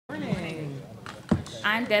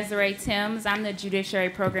I'm Desiree Timms. I'm the Judiciary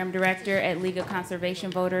Program Director at League of Conservation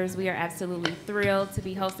Voters. We are absolutely thrilled to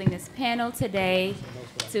be hosting this panel today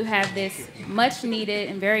to have this much needed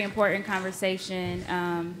and very important conversation,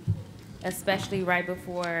 especially right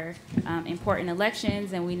before important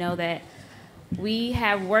elections. And we know that we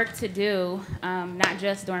have work to do, not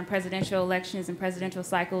just during presidential elections and presidential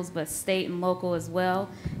cycles, but state and local as well.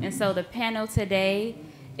 And so the panel today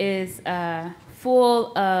is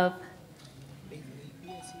full of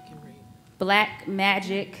black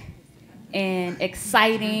magic and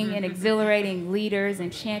exciting and exhilarating leaders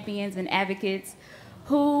and champions and advocates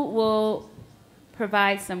who will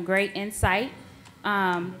provide some great insight.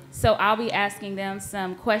 So I'll be asking them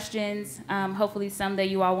some questions, hopefully some that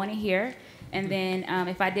you all want to hear. And then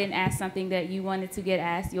if I didn't ask something that you wanted to get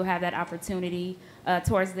asked, you'll have that opportunity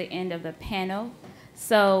towards the end of the panel.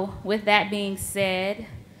 So with that being said,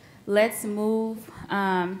 let's move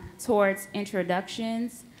towards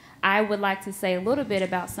introductions. I would like to say a little bit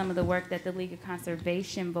about some of the work that the League of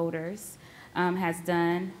Conservation Voters has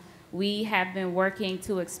done. We have been working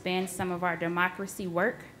to expand some of our democracy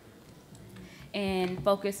work and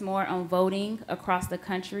focus more on voting across the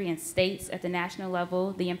country and states at the national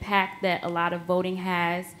level, the impact that a lot of voting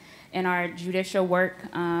has in our judicial work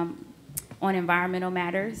on environmental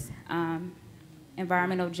matters,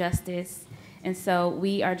 environmental justice. And so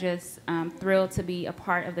we are just thrilled to be a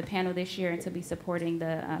part of the panel this year and to be supporting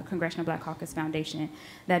the Congressional Black Caucus Foundation.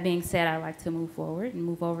 That being said, I'd like to move forward and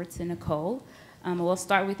move over to Nicole. We'll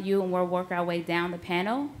start with you and we'll work our way down the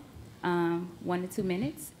panel, 1 to 2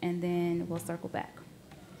 minutes, and then we'll circle back.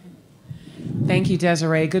 Thank you,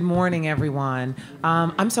 Desiree. Good morning, everyone.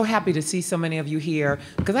 I'm so happy to see so many of you here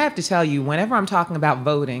because I have to tell you, whenever I'm talking about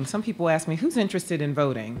voting, some people ask me, who's interested in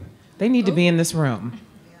voting? They need to be in this room.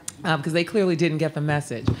 Because they clearly didn't get the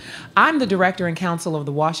message. I'm the director and counsel of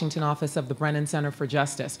the Washington office of the Brennan Center for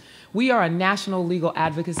Justice. We are a national legal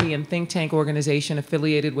advocacy and think tank organization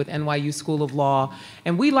affiliated with NYU School of Law,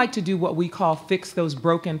 and we like to do what we call fix those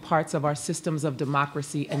broken parts of our systems of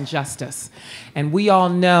democracy and justice. And we all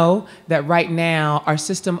know that right now our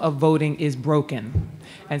system of voting is broken.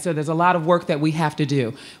 And so there's a lot of work that we have to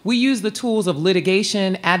do. We use the tools of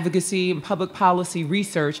litigation, advocacy, and public policy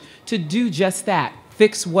research to do just that.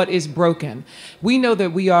 Fix what is broken. We know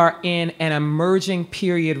that we are in an emerging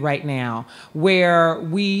period right now where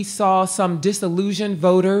we saw some disillusioned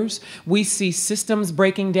voters. We see systems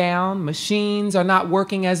breaking down. Machines are not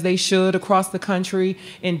working as they should across the country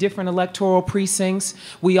in different electoral precincts.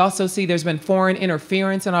 We also see there's been foreign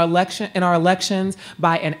interference in our elections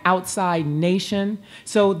by an outside nation.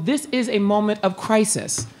 So this is a moment of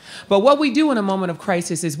crisis. But what we do in a moment of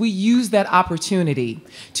crisis is we use that opportunity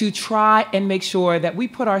to try and make sure that we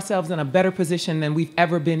put ourselves in a better position than we've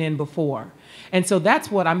ever been in before. And so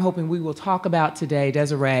that's what I'm hoping we will talk about today,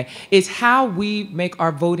 Desiree, is how we make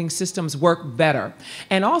our voting systems work better.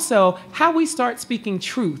 And also how we start speaking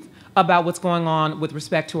truth about what's going on with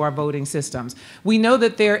respect to our voting systems. We know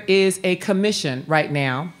that there is a commission right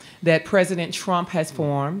now that President Trump has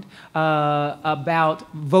formed about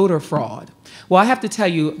voter fraud. Well, I have to tell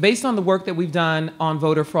you, based on the work that we've done on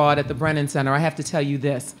voter fraud at the Brennan Center, I have to tell you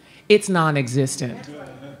this, it's non-existent.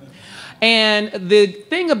 And the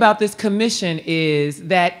thing about this commission is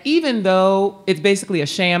that even though it's basically a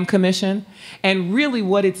sham commission, and really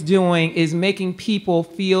what it's doing is making people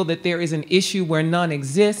feel that there is an issue where none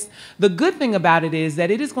exists, the good thing about it is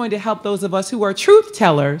that it is going to help those of us who are truth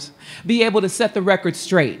tellers be able to set the record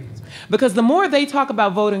straight. Because the more they talk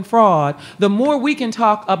about voting fraud, the more we can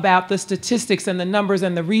talk about the statistics and the numbers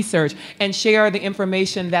and the research and share the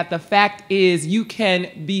information that the fact is you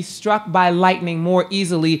can be struck by lightning more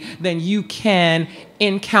easily than you can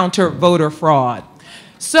encounter voter fraud.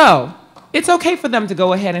 So it's okay for them to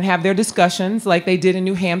go ahead and have their discussions like they did in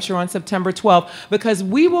New Hampshire on September 12th, because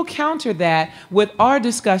we will counter that with our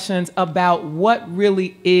discussions about what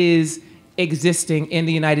really is existing in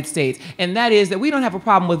the United States. And that is that we don't have a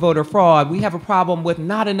problem with voter fraud. We have a problem with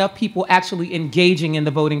not enough people actually engaging in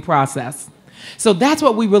the voting process. So that's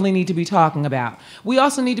what we really need to be talking about. We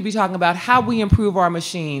also need to be talking about how we improve our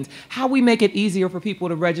machines, how we make it easier for people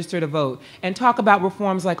to register to vote, and talk about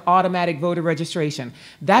reforms like automatic voter registration.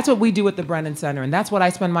 That's what we do at the Brennan Center, and that's what I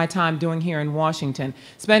spend my time doing here in Washington,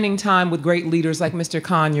 spending time with great leaders like Mr.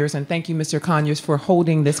 Conyers, and thank you, Mr. Conyers, for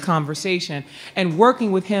holding this conversation, and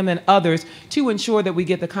working with him and others to ensure that we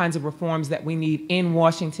get the kinds of reforms that we need in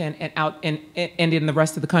Washington and out and in the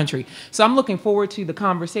rest of the country. So I'm looking forward to the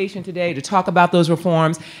conversation today to talk about those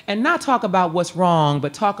reforms and not talk about what's wrong,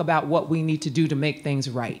 but talk about what we need to do to make things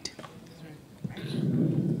right.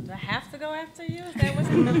 Do I have to go after you? Is that what's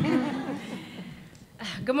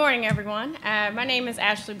Good morning, everyone. My name is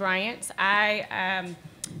Ashley Bryant. I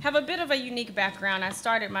have a bit of a unique background. I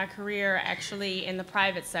started my career actually in the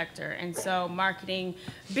private sector, and so marketing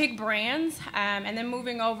big brands, and then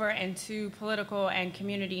moving over into political and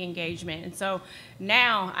community engagement. And so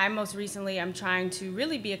now, most recently, I'm trying to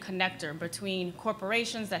really be a connector between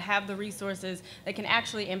corporations that have the resources that can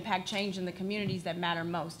actually impact change in the communities that matter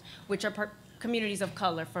most, which are communities of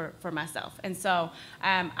color for myself. And so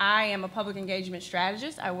I am a public engagement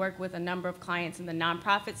strategist. I work with a number of clients in the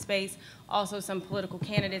nonprofit space, also some political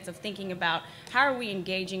candidates of thinking about how are we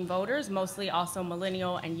engaging voters, mostly also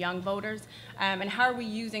millennial and young voters, and how are we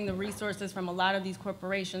using the resources from a lot of these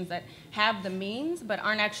corporations that have the means but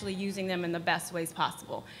aren't actually using them in the best ways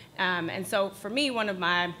possible. And so for me, one of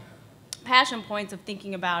my passion points of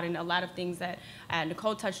thinking about, and a lot of things that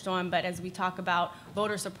Nicole touched on, but as we talk about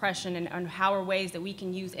voter suppression and how are ways that we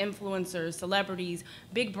can use influencers, celebrities,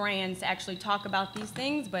 big brands to actually talk about these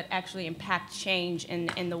things, but actually impact change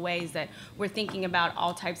in the ways that we're thinking about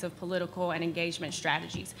all types of political and engagement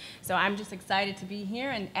strategies. So I'm just excited to be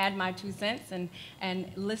here and add my 2 cents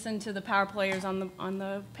and listen to the power players on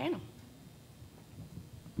the panel.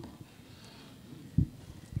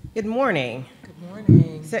 Good morning. Good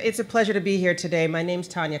morning. So it's a pleasure to be here today. My name's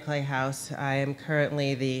Tanya Clayhouse. I am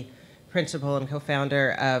currently the principal and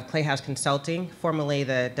co-founder of Clayhouse Consulting, formerly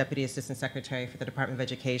the Deputy Assistant Secretary for the Department of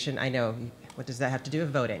Education. I know, what does that have to do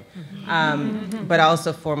with voting? But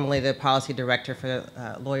also formerly the Policy Director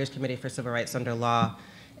for Lawyers Committee for Civil Rights Under Law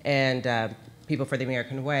and People for the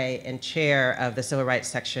American Way, and Chair of the Civil Rights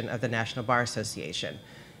Section of the National Bar Association.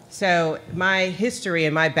 So my history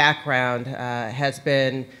and my background has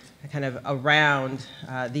been kind of around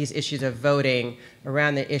these issues of voting,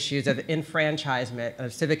 around the issues of enfranchisement,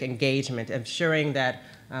 of civic engagement, ensuring that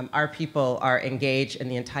our people are engaged in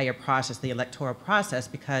the entire process, the electoral process,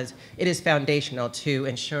 because it is foundational to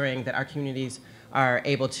ensuring that our communities are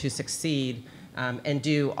able to succeed and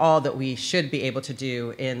do all that we should be able to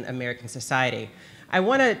do in American society. I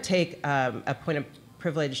want to take a point of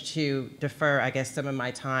privilege to defer, I guess, some of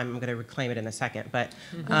my time. I'm going to reclaim it in a second, but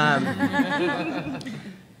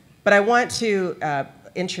I want to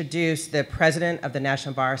introduce the president of the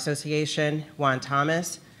National Bar Association, Juan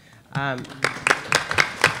Thomas. And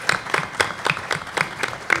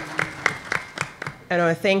I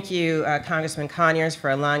want to thank you, Congressman Conyers,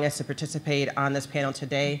 for allowing us to participate on this panel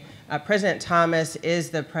today. President Thomas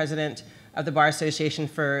is the president of the Bar Association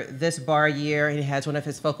for this bar year. He has one of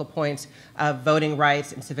his focal points of voting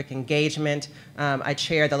rights and civic engagement. I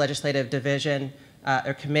chair the legislative division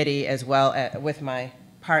or committee as well with my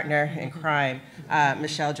partner in crime,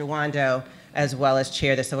 Michelle Jawando, as well as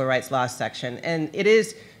chair the Civil Rights Law section. And it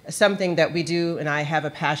is something that we do and I have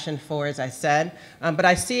a passion for, as I said, but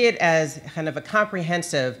I see it as kind of a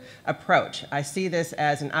comprehensive approach. I see this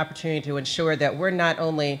as an opportunity to ensure that we're not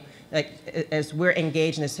only as we're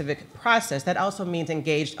engaged in the civic process, that also means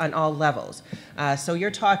engaged on all levels. So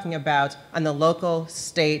you're talking about on the local,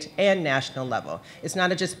 state, and national level. It's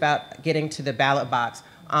not just about getting to the ballot box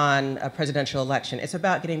on a presidential election. It's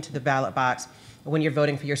about getting to the ballot box when you're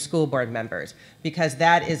voting for your school board members, because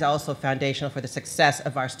that is also foundational for the success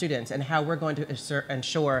of our students and how we're going to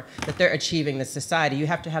ensure that they're achieving this society. You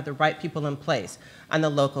have to have the right people in place on the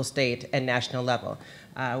local, state, and national level.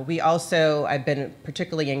 I've been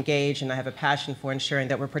particularly engaged, and I have a passion for ensuring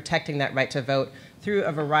that we're protecting that right to vote through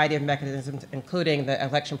a variety of mechanisms, including the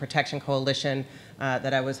Election Protection Coalition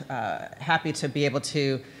that I was happy to be able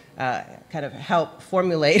to kind of help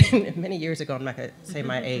formulate many years ago. I'm not going to say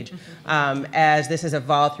my age, as this has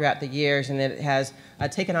evolved throughout the years, and it has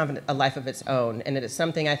taken on a life of its own. And it is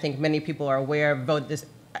something I think many people are aware of, this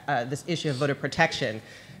issue of voter protection,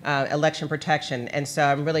 election protection. And so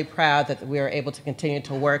I'm really proud that we are able to continue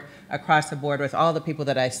to work across the board with all the people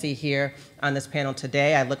that I see here on this panel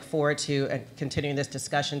today. I look forward to continuing this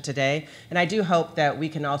discussion today. And I do hope that we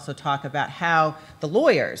can also talk about how the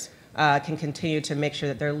lawyers can continue to make sure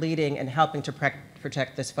that they're leading and helping to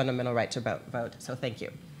protect this fundamental right to vote. So thank you.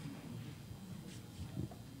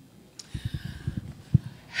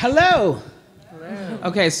 Hello.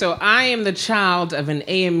 Okay, so I am the child of an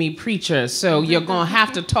AME preacher, so you're going to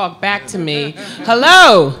have to talk back to me.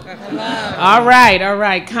 Hello. Hello. All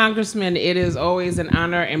right, Congressman, it is always an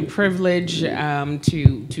honor and privilege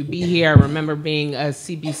to be here. I remember being a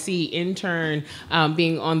CBC intern,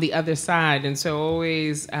 being on the other side, and so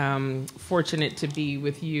always fortunate to be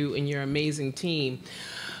with you and your amazing team.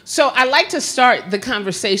 So I like to start the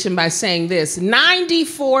conversation by saying this: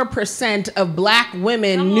 94% of black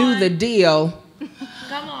women knew the deal.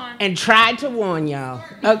 Come on. and tried to warn y'all,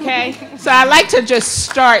 okay? So I like to just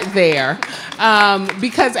start there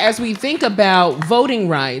because as we think about voting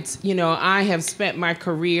rights, you know, I have spent my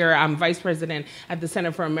career, I'm vice president at the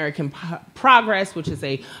Center for American Progress, which is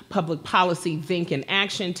a public policy think and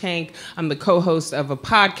action tank. I'm the co-host of a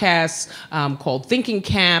podcast called Thinking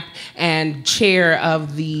Cap and chair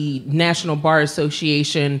of the National Bar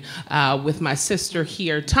Association with my sister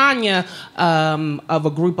here, Tanya, of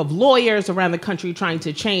a group of lawyers around the country trying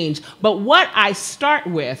to change. But what I start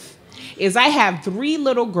with is I have 3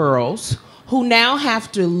 little girls who now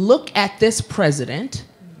have to look at this president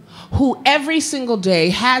who every single day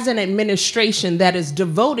has an administration that is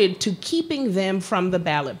devoted to keeping them from the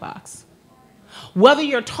ballot box. Whether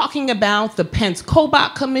you're talking about the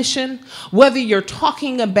Pence-Kobach Commission, whether you're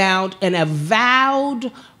talking about an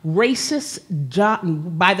avowed racist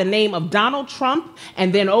by the name of Donald Trump,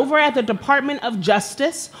 and then over at the Department of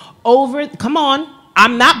Justice, come on,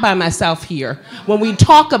 I'm not by myself here. When we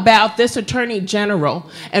talk about this Attorney General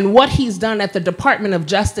and what he's done at the Department of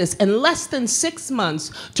Justice in less than 6 months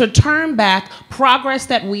to turn back progress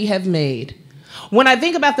that we have made. When I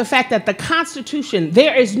think about the fact that the Constitution,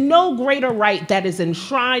 there is no greater right that is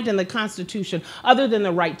enshrined in the Constitution other than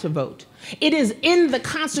the right to vote. It is in the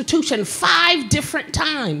Constitution 5 different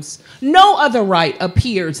times. No other right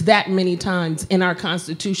appears that many times in our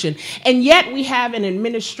Constitution. And yet we have an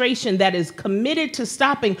administration that is committed to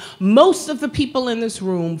stopping most of the people in this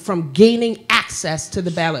room from gaining access to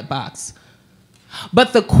the ballot box.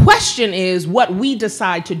 But the question is what we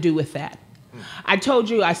decide to do with that. I told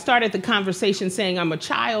you I started the conversation saying I'm a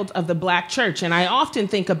child of the Black church, and I often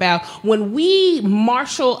think about when we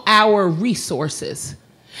marshal our resources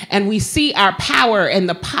and we see our power and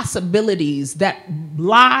the possibilities that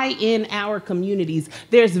lie in our communities,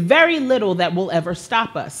 there's very little that will ever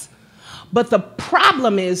stop us. But the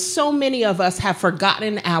problem is so many of us have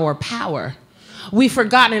forgotten our power. We've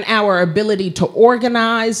forgotten our ability to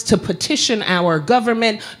organize, to petition our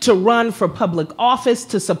government, to run for public office,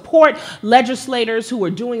 to support legislators who are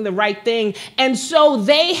doing the right thing. And so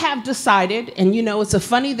they have decided, and you know, it's a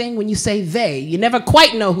funny thing when you say they, you never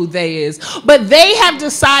quite know who they is, but they have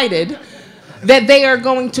decided that they are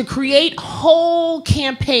going to create whole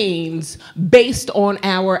campaigns based on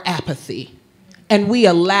our apathy. And we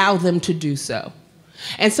allow them to do so.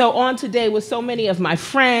 And so on today with so many of my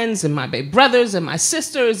friends and my big brothers and my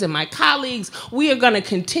sisters and my colleagues, we are going to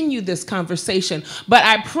continue this conversation. But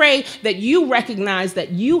I pray that you recognize that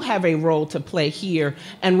you have a role to play here,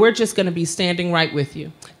 and we're just going to be standing right with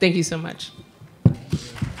you. Thank you so much.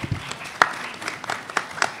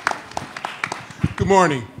 Good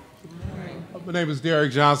morning. My name is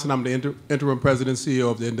Derek Johnson. I'm the interim president and CEO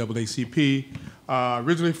of the NAACP.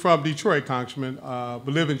 Originally from Detroit, Congressman, but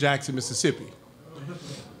live in Jackson, Mississippi.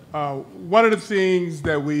 One of the things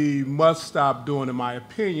that we must stop doing, in my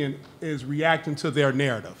opinion, is reacting to their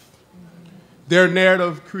narrative. Their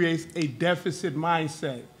narrative creates a deficit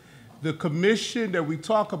mindset. The commission that we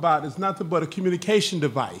talk about is nothing but a communication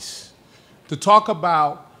device to talk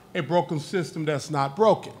about a broken system that's not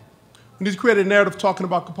broken. We need to create a narrative talking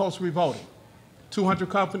about compulsory voting. 200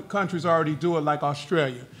 countries already do it, like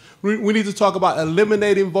Australia. We need to talk about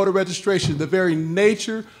eliminating voter registration. The very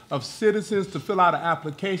nature of citizens to fill out an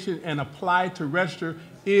application and apply to register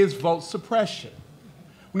is vote suppression.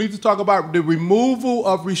 We need to talk about the removal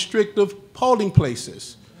of restrictive polling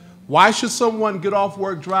places. Why should someone get off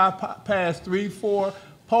work, drive past 3, 4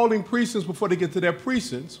 polling precincts before they get to their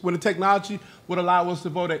precincts, when the technology would allow us to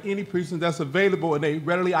vote at any precinct that's available and they're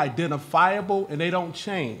readily identifiable and they don't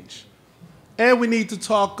change? And we need to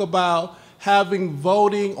talk about having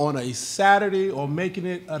voting on a Saturday or making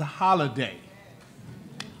it a holiday.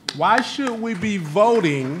 Why should we be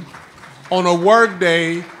voting on a work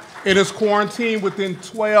day and it's quarantined within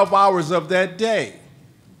 12 hours of that day?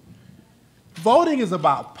 Voting is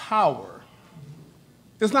about power.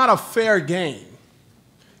 It's not a fair game.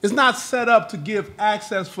 It's not set up to give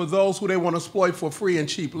access for those who they want to exploit for free and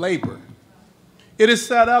cheap labor. It is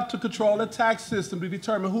set up to control the tax system to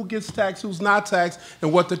determine who gets taxed, who's not taxed,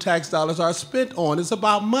 and what the tax dollars are spent on. It's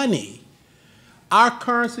about money. Our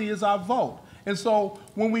currency is our vote. And so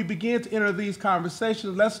when we begin to enter these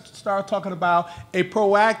conversations, let's start talking about a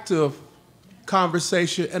proactive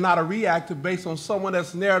conversation and not a reactive based on someone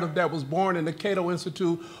else's narrative that was born in the Cato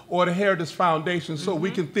Institute or the Heritage Foundation, so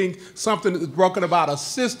we can think something is broken about a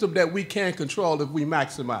system that we can control if we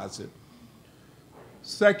maximize it.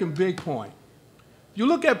 Second big point. You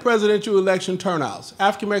look at presidential election turnouts,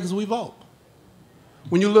 African Americans, we vote.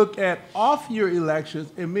 When you look at off-year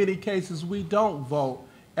elections, in many cases, we don't vote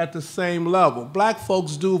at the same level. Black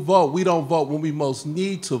folks do vote. We don't vote when we most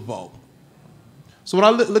need to vote. So when I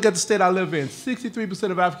look at the state I live in,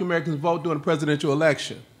 63% of African Americans vote during the presidential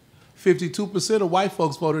election. 52% of white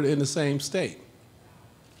folks voted in the same state.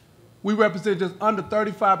 We represent just under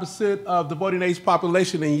 35% of the voting age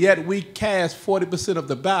population, and yet we cast 40% of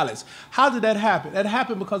the ballots. How did that happen? That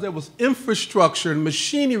happened because there was infrastructure and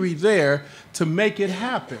machinery there to make it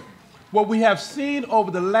happen. What we have seen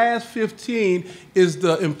over the last 15 is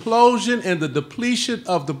the implosion and the depletion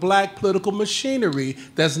of the black political machinery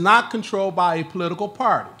that's not controlled by a political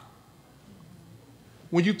party.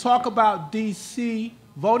 When you talk about DC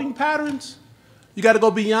voting patterns, you got to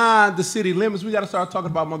go beyond the city limits. We got to start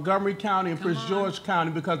talking about Montgomery County and Prince George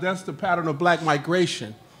County, because that's the pattern of black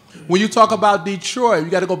migration. When you talk about Detroit, you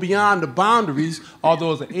got to go beyond the boundaries,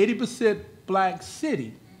 although it's an 80% black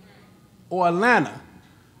city, or Atlanta.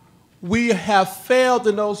 We have failed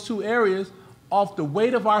in those two areas off the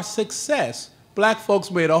weight of our success. Black folks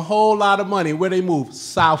made a whole lot of money. Where they moved?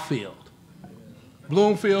 Southfield,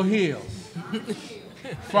 Bloomfield Hills,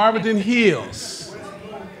 Farmington Hills,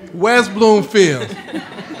 West Bloomfield.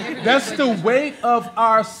 That's the weight of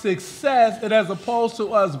our success, and as opposed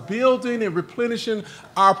to us building and replenishing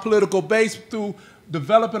our political base through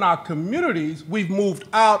developing our communities, we've moved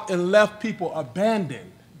out and left people abandoned.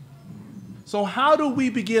 So how do we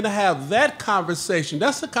begin to have that conversation?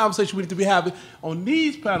 That's the conversation we need to be having on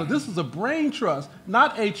these panels. This is a brain trust,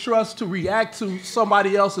 not a trust to react to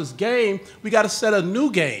somebody else's game. We got to set a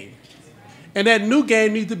new game. And that new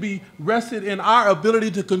game needs to be rested in our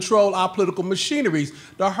ability to control our political machineries.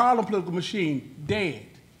 The Harlem political machine, dead.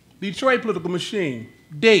 Detroit political machine,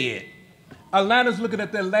 dead. Atlanta's looking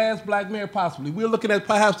at their last black mayor possibly. We're looking at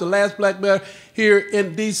perhaps the last black mayor here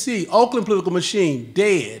in DC. Oakland political machine,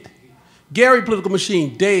 dead. Gary political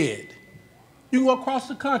machine, dead. You can go across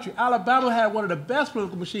the country. Alabama had one of the best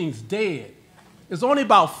political machines, dead. There's only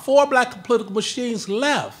about 4 black political machines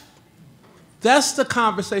left. That's the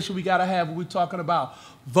conversation we got to have when we're talking about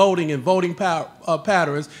voting and voting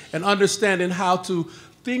patterns, and understanding how to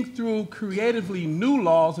think through creatively new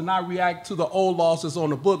laws and not react to the old laws that's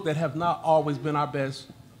on the book that have not always been our best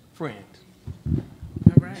friend.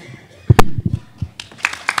 All right.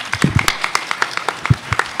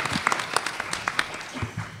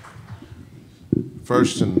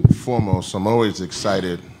 First and foremost, I'm always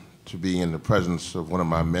excited to be in the presence of one of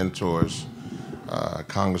my mentors,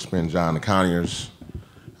 Congressman John Conyers.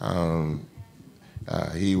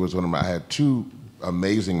 He was one of my, I had 2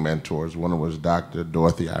 amazing mentors. One was Dr.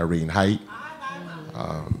 Dorothy Irene Height,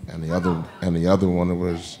 and the other one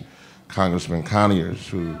was Congressman Conyers,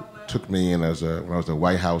 who took me in as when I was a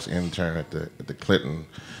White House intern at the Clinton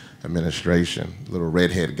administration, little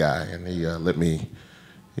redhead guy, and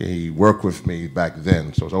he worked with me back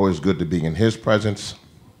then. So it's always good to be in his presence.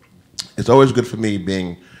 It's always good for me,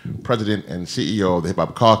 being president and CEO of the Hip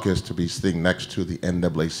Hop Caucus, to be sitting next to the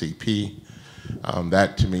NAACP.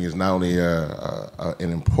 That to me is not only an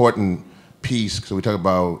important piece, because we talk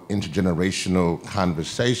about intergenerational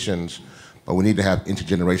conversations, but we need to have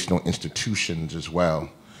intergenerational institutions as well,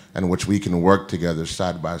 in which we can work together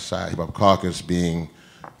side by side. Hip Hop Caucus being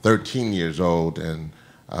 13 years old, and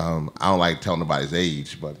I don't like telling nobody's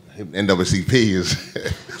age, but NAACP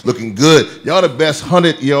is looking good. Y'all the best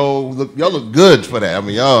 100-year-old, y'all look good for that.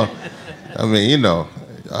 Y'all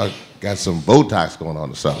got some Botox going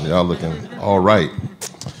on or something. Y'all looking all right.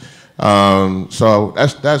 So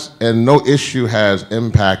and no issue has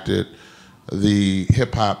impacted the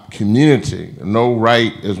hip hop community. No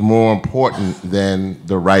right is more important than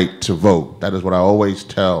the right to vote. That is what I always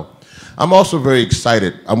tell. I'm also very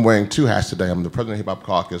excited. I'm wearing 2 hats today. I'm the president of the Hip Hop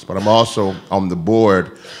Caucus, but I'm also on the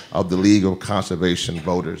board of the League of Conservation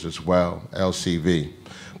Voters as well, LCV.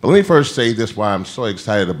 But let me first say this, why I'm so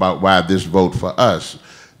excited about why this vote for us.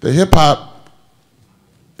 The hip hop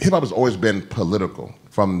has always been political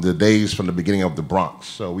from the beginning of the Bronx.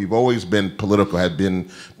 So we've always been political, had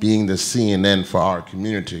been being the CNN for our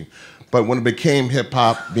community. But when it became hip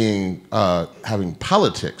hop having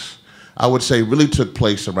politics, I would say really took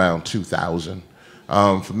place around 2000.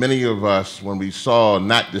 For many of us, when we saw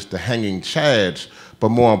not just the hanging chads, but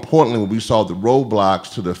more importantly, when we saw the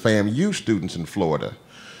roadblocks to the FAMU students in Florida,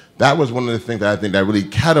 that was one of the things that I think that really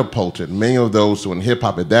catapulted many of those who were in hip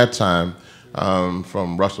hop at that time,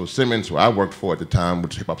 from Russell Simmons, who I worked for at the time,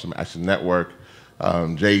 which Hip Hop Action Network,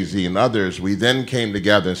 Jay-Z and others. We then came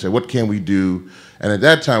together and said, what can we do? And at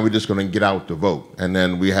that time, we're just going to get out the vote. And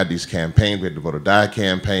then we had these campaigns. We had the Vote or Die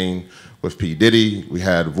campaign with P. Diddy. We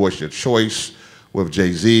had Voice Your Choice with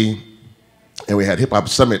Jay-Z. And we had hip hop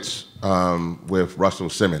summits with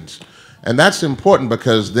Russell Simmons. And that's important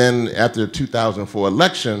because then after the 2004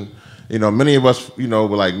 election, You know, many of us, you know,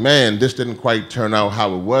 were like, man, this didn't quite turn out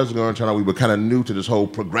how it was going to turn out. We were kind of new to this whole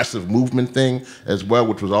progressive movement thing as well,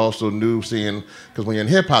 which was also new seeing, because when you're in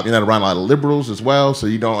hip hop, you're not around a lot of liberals as well, so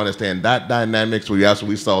you don't understand that dynamic. So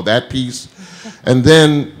we saw that piece. And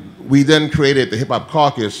then we created the Hip Hop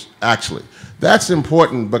Caucus, actually. That's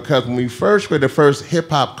important because when we first created the first Hip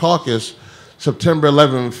Hop Caucus, September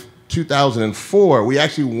 11th, 2004, we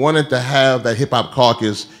actually wanted to have that Hip Hop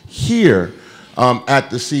Caucus here at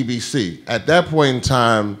the CBC. At that point in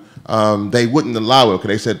time, they wouldn't allow it because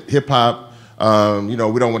they said, hip hop, you know,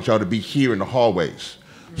 we don't want y'all to be here in the hallways.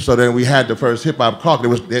 So then we had the first Hip Hop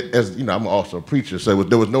Caucus. As you know, I'm also a preacher, so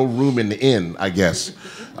there was no room in the inn, I guess.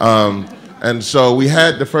 And so we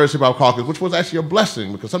had the first Hip Hop Caucus, which was actually a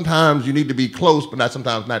blessing because sometimes you need to be close, but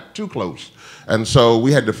sometimes not too close. And so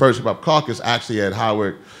we had the first Hip Hop Caucus actually at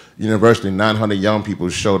Howard University. 900 young people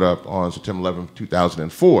showed up on September 11th,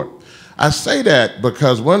 2004. I say that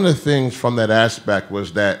because one of the things from that aspect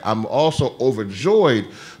was that I'm also overjoyed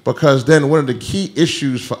because then one of the key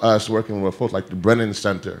issues for us working with folks like the Brennan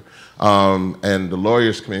Center and the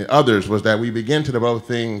Lawyers Committee and others was that we began to develop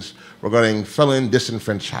things regarding felon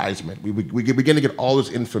disenfranchisement. We began to get all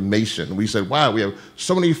this information. We said, wow, we have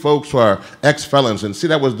so many folks who are ex-felons, and see,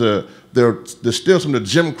 that was still some of the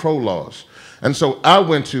Jim Crow laws. And so I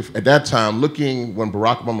went to, at that time, looking when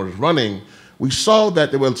Barack Obama was running, we saw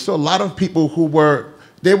that there were still a lot of people who were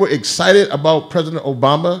excited about President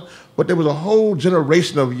Obama, but there was a whole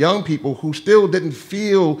generation of young people who still didn't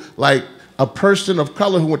feel like a person of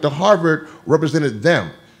color who went to Harvard represented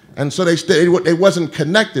them. And so they wasn't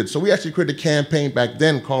connected. So we actually created a campaign back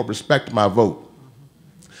then called Respect My Vote.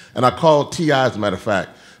 And I called T.I., as a matter of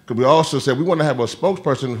fact, because we also said we want to have a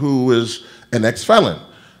spokesperson who is an ex-felon.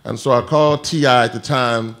 And so I called T.I. at the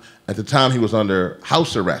time. At the time, he was under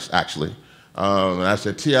house arrest, actually. And I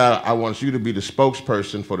said, T.I., I want you to be the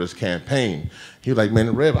spokesperson for this campaign. He was like,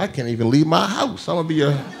 man, Rev, I can't even leave my house. I'm gonna be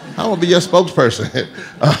your spokesperson.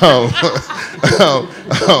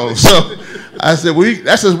 So I said, we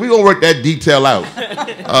gonna work that detail out.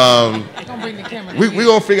 We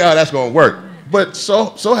gonna figure out how that's gonna work. But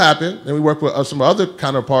so happened, and we worked with some other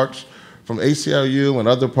counterparts from ACLU and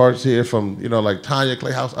other parts here from, you know, like Tanya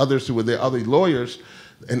Clayhouse, others who were there, other lawyers,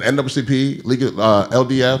 and NAACP, legal,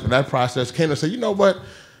 LDF, and that process came and said, you know what?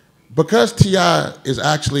 Because T.I. is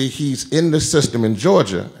actually, he's in the system in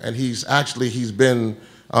Georgia, and he's been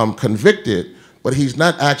convicted, but he's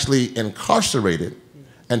not actually incarcerated.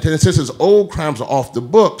 And since his old crimes are off the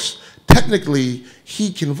books, technically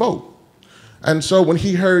he can vote. And so when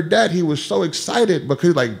he heard that, he was so excited because he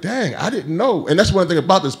was like, dang, I didn't know. And that's one thing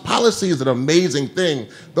about this. Policy is an amazing thing.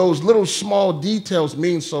 Those little small details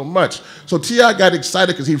mean so much. So T.I. got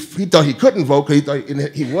excited because he thought he couldn't vote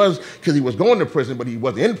because he was going to prison, but he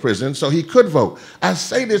wasn't in prison, so he could vote. I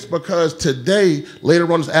say this because today,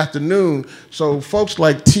 later on this afternoon, so folks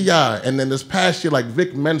like T.I. and then this past year like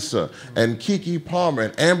Vic Mensa and Keke Palmer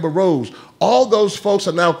and Amber Rose, all those folks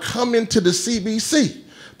are now coming to the CBC.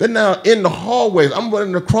 They're now in the hallways. I'm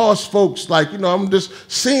running across folks like, you know, I'm just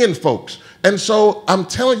seeing folks. And so I'm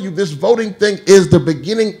telling you, this voting thing is the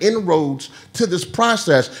beginning inroads to this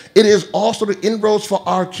process. It is also the inroads for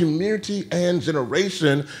our community and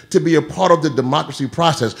generation to be a part of the democracy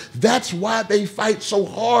process. That's why they fight so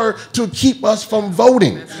hard to keep us from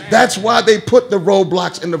voting. That's why they put the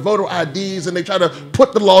roadblocks in the voter IDs and they try to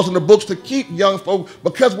put the laws in the books to keep young folks,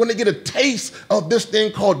 because when they get a taste of this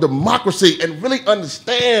thing called democracy and really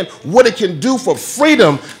understand what it can do for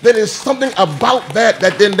freedom, then there's something about that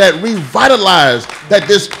revitalizes that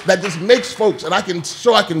this makes folks, and I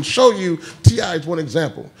can show you. T.I. is one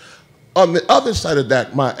example. On the other side of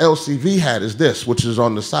that, my LCV hat is this, which is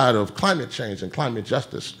on the side of climate change and climate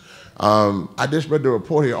justice. I just read the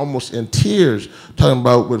report here, almost in tears, talking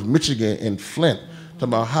about with Michigan and Flint, talking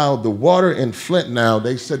about how the water in Flint now,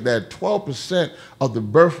 they said that 12% of the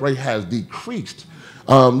birth rate has decreased.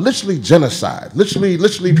 Literally genocide,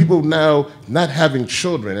 literally people now not having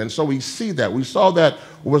children. And so we see that. We saw that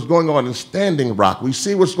what's going on in Standing Rock. We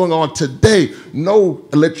see what's going on today. No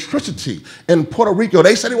electricity. In Puerto Rico,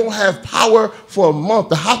 they said they won't have power for a month.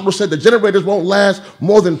 The hospital said the generators won't last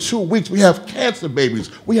more than 2 weeks. We have cancer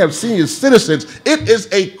babies. We have senior citizens. It is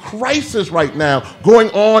a crisis right now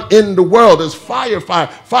going on in the world. There's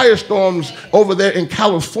firestorms over there in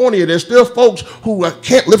California. There's still folks who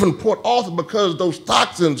can't live in Port Arthur because those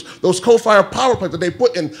toxins, those coal-fired power plants that they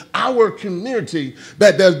put in our community,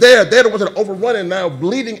 that they're the ones that are overrunning now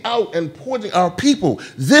leading out and pointing our people.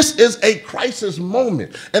 This is a crisis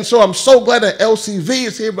moment. And so I'm so glad that LCV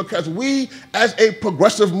is here, because we as a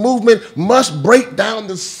progressive movement must break down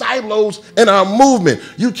the silos in our movement.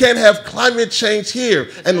 You can't have climate change here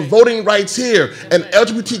and voting rights here and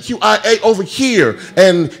LGBTQIA over here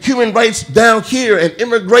and human rights down here and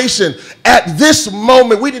immigration. At this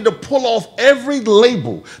moment, we need to pull off every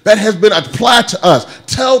label that has been applied to us.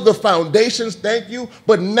 Tell the foundations thank you,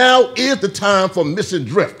 but now is the time for missing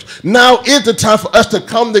drift. Now is the time for us to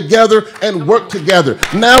come together and work together.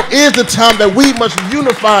 Now is the time that we must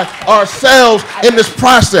unify ourselves in this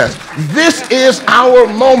process. This is our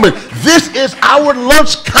moment. This is our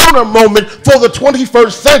lunch counter moment for the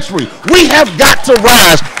 21st century. We have got to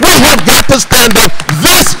rise. We have got to stand up.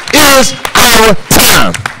 This is our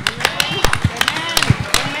time.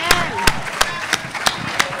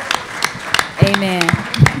 Amen.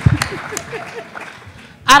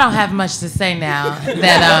 I don't have much to say now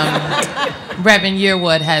that Reverend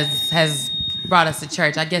Yearwood has brought us to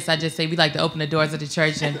church. I guess I just say we like to open the doors of the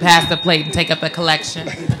church and pass the plate and take up a collection.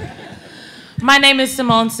 My name is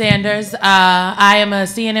Simone Sanders. I am a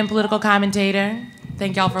CNN political commentator.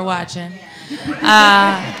 Thank y'all for watching.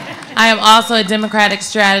 I am also a Democratic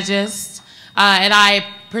strategist, and I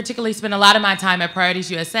particularly spend a lot of my time at Priorities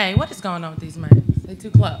USA. What is going on with these mics? They're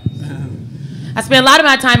too close. I spend a lot of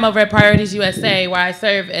my time over at Priorities USA, where I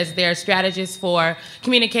serve as their strategist for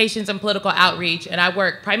communications and political outreach, and I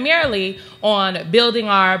work primarily on building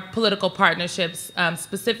our political partnerships,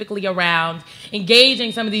 specifically around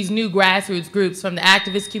engaging some of these new grassroots groups, from the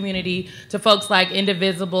activist community to folks like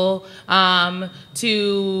Indivisible,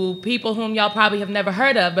 to people whom y'all probably have never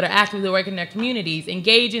heard of but are actively working in their communities,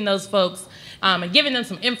 engaging those folks and giving them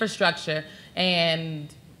some infrastructure and,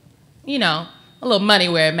 you know, a little money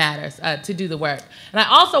where it matters to do the work. And I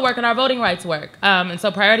also work on our voting rights work. And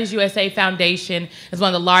so Priorities USA Foundation is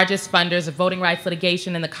one of the largest funders of voting rights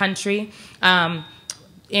litigation in the country.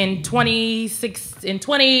 In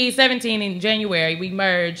 2017, in January, we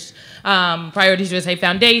merged Priorities USA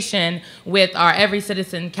Foundation with our Every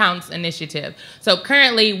Citizen Counts initiative. So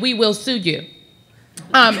currently, we will sue you.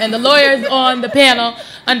 And the lawyers on the panel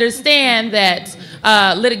understand that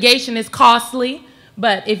litigation is costly,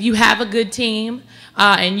 but if you have a good team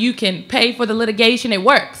and you can pay for the litigation, it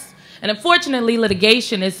works. And unfortunately,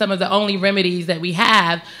 litigation is some of the only remedies that we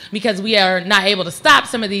have, because we are not able to stop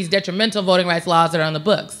some of these detrimental voting rights laws that are on the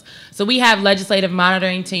books. So we have legislative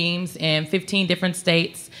monitoring teams in 15 different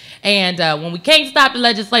states. And when we can't stop the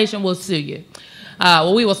legislation, we'll sue you.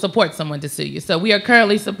 Well, we will support someone to sue you. So we are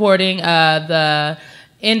currently supporting the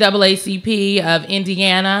NAACP of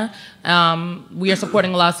Indiana. We are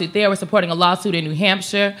supporting a lawsuit there. We're supporting a lawsuit in New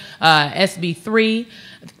Hampshire, SB 3,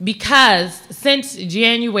 because since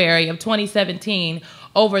January of 2017,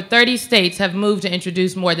 over 30 states have moved to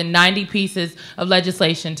introduce more than 90 pieces of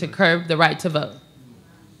legislation to curb the right to vote.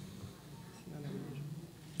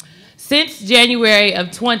 Since January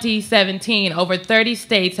of 2017, over 30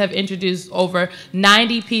 states have introduced over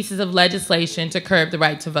 90 pieces of legislation to curb the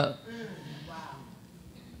right to vote.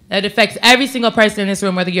 It affects every single person in this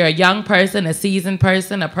room, whether you're a young person, a seasoned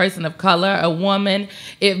person, a person of color, a woman.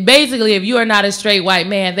 Basically, if you are not a straight white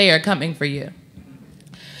man, they are coming for you.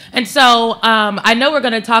 And so I know we're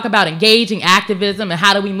going to talk about engaging activism and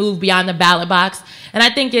how do we move beyond the ballot box. And I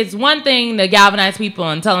think it's one thing to galvanize people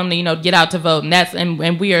and tell them to, you know, get out to vote.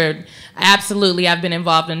 And we are absolutely, I've been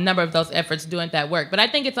involved in a number of those efforts doing that work. But I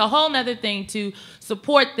think it's a whole other thing to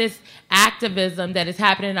support this activism that is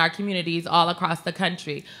happening in our communities all across the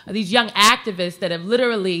country. These young activists that have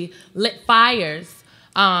literally lit fires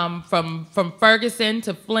from Ferguson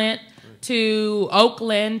to Flint to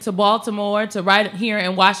Oakland to Baltimore to right here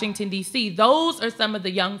in Washington, D.C. Those are some of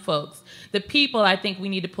the young folks, the people I think we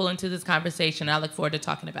need to pull into this conversation. I look forward to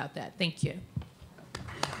talking about that. Thank you.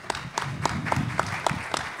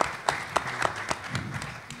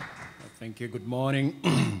 Thank you. Good morning.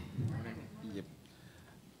 Yep.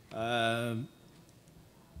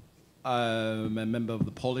 I'm a member of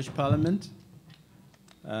the Polish Parliament,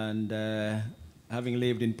 and having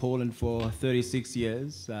lived in Poland for 36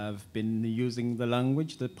 years, I've been using the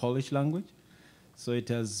language, the Polish language, so it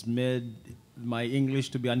has made my English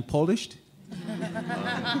to be unpolished.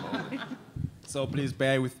 So please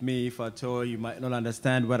bear with me if at all you might not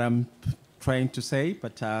understand what I'm trying to say,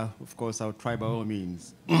 but of course I'll try by all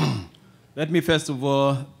means. Let me first of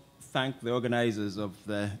all thank the organizers of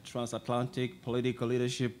the Transatlantic Political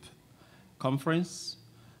Leadership Conference.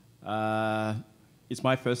 It's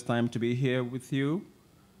my first time to be here with you,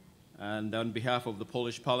 and on behalf of the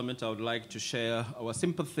Polish Parliament, I would like to share our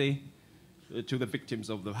sympathy to the victims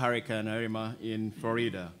of the Hurricane Irma in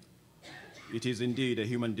Florida. It is indeed a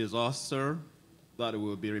human disaster that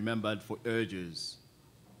will be remembered for ages.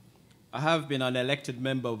 I have been an elected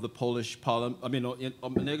member of the Polish Parliament, I'm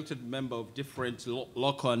an elected member of different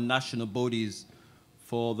local and national bodies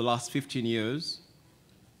for the last 15 years,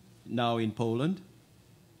 now in Poland,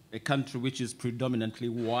 a country which is predominantly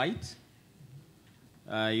white.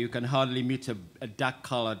 You can hardly meet a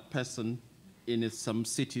dark-colored person in some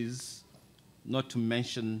cities, not to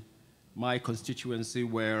mention my constituency,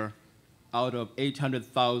 where out of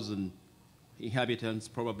 800,000 inhabitants,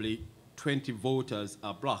 probably 20 voters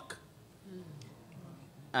are black.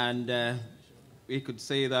 And we could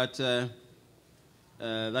say that,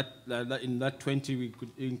 in that 20, we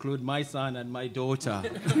could include my son and my daughter.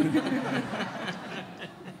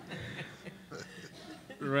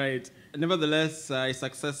 Right. Nevertheless, I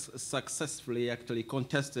successfully actually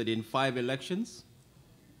contested in 5 elections.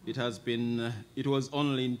 It was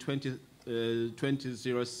only in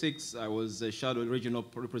 2006 I was a shadow regional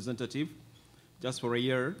representative, just for a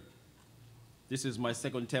year. This is my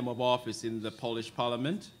second term of office in the Polish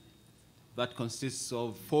Parliament. That consists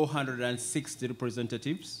of 460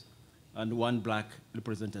 representatives and 1 black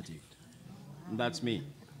representative. And that's me.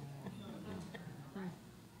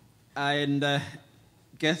 And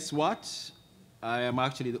guess what? I am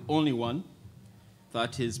actually the only one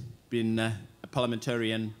that has been a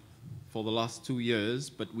parliamentarian for the last 2 years,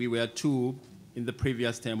 but we were 2 in the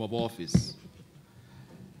previous term of office.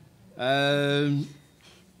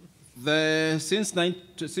 Since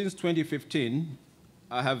 2015,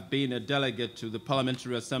 I have been a delegate to the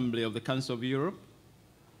Parliamentary Assembly of the Council of Europe.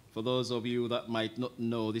 For those of you that might not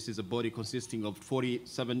know, this is a body consisting of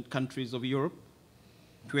 47 countries of Europe,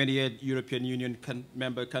 28 European Union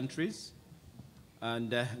member countries,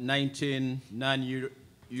 and 19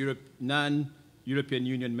 non-European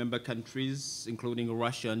Union member countries, including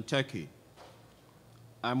Russia and Turkey.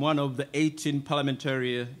 I'm one of the 18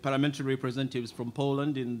 parliamentary representatives from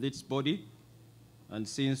Poland in this body, and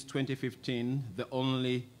since 2015, the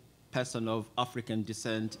only person of African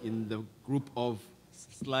descent in the group of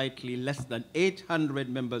slightly less than 800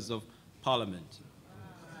 members of parliament.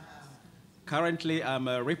 Currently, I'm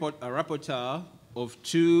a rapporteur of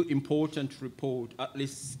 2 important reports, at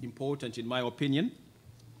least important in my opinion.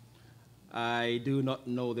 I do not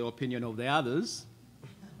know the opinion of the others.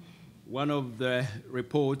 One of the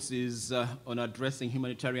reports is on addressing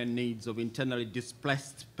humanitarian needs of internally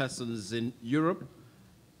displaced persons in Europe,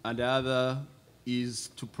 and the other is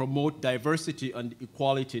to promote diversity and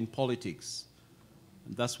equality in politics.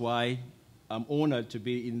 And that's why I'm honored to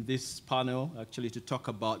be in this panel, actually, to talk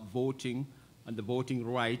about voting and the voting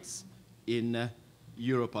rights in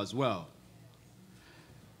Europe as well.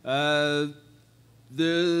 The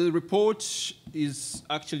report is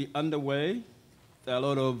actually underway. There are a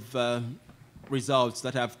lot of results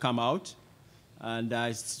that have come out, and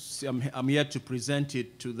I'm here to present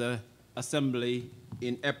it to the Assembly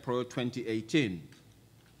in April 2018.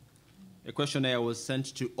 A questionnaire was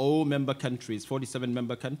sent to all member countries, 47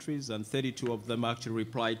 member countries, and 32 of them actually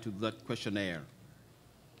replied to that questionnaire.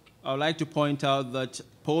 I would like to point out that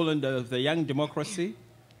Poland is a young democracy.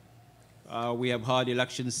 We have had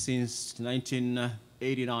elections since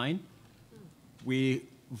 1989. We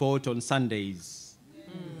vote on Sundays.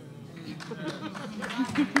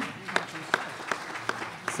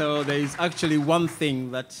 So there is actually one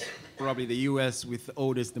thing that probably the US with the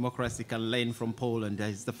oldest democracy can learn from Poland,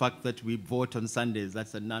 is the fact that we vote on Sundays.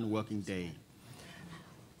 That's a non-working day.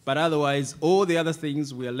 But otherwise, all the other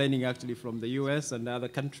things we are learning actually from the US and other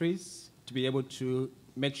countries to be able to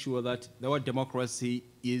make sure that our democracy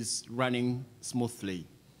is running smoothly.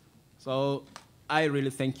 So I really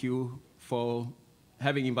thank you for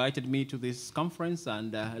having invited me to this conference,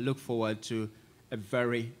 and I look forward to a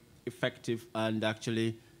very effective and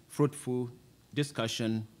actually fruitful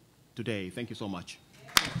discussion today. Thank you so much.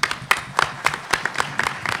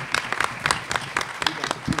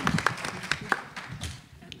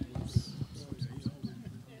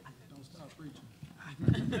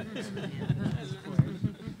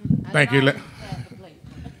 Thank you.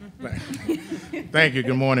 Thank you.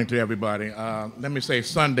 Good morning to everybody. Let me say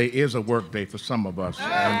Sunday is a work day for some of us.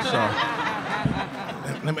 And so,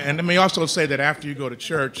 let me also say that after you go to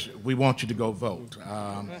church, we want you to go vote.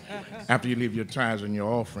 After you leave your tithes and your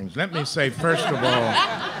offerings. Let me say first of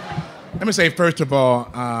all,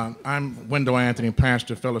 I'm Wendell Anthony,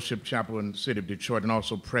 pastor, Fellowship Chapel in the city of Detroit, and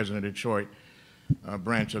also president of Detroit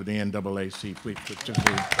branch of the NAACP,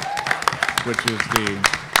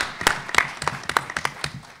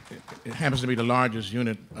 it happens to be the largest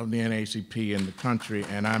unit of the NAACP in the country,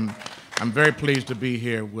 and I'm very pleased to be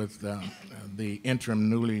here with the interim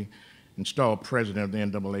newly installed president of the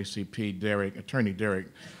NAACP, Attorney Derek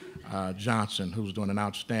Johnson, who's doing an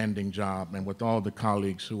outstanding job, and with all the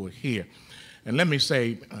colleagues who are here. And let me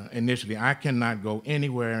say initially, I cannot go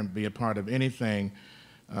anywhere and be a part of anything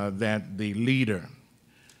that the leader,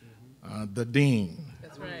 the dean,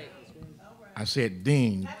 That's right. I said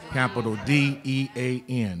dean, capital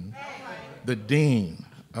D-E-A-N, the dean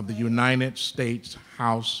of the United States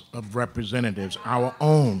House of Representatives, our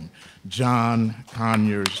own John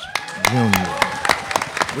Conyers Jr.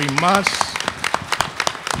 We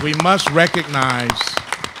must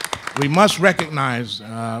recognize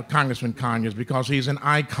Congressman Conyers because he's an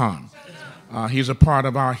icon. He's a part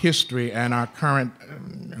of our history and our current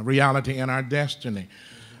reality and our destiny.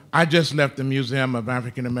 I just left the Museum of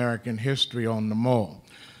African American History on the Mall.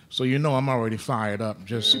 So you know I'm already fired up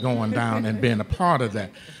just going down and being a part of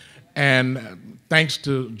that. And thanks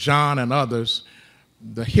to John and others,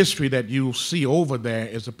 the history that you see over there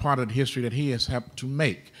is a part of the history that he has helped to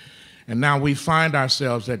make. And now we find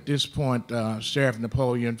ourselves at this point, Sheriff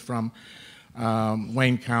Napoleon from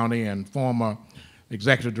Wayne County and former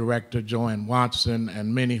Executive Director Joanne Watson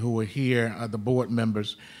and many who are here, the board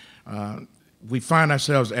members, we find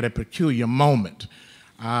ourselves at a peculiar moment.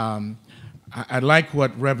 I like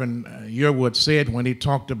what Reverend Yearwood said when he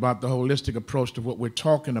talked about the holistic approach to what we're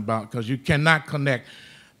talking about, because you cannot connect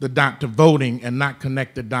the dot to voting and not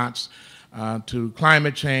connect the dots to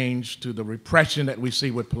climate change, to the repression that we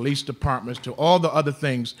see with police departments, to all the other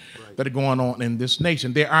things that are going on in this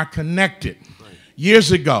nation. They are connected.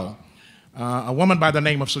 Years ago, a woman by the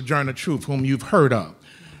name of Sojourner Truth, whom you've heard of,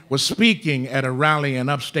 was speaking at a rally in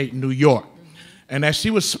upstate New York. And as she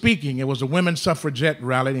was speaking, it was a women's suffragette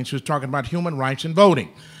rally, and she was talking about human rights and voting.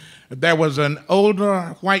 There was an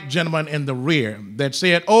older white gentleman in the rear that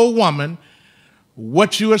said, "Old woman,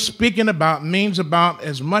 what you are speaking about means about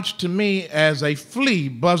as much to me as a flea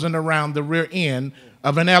buzzing around the rear end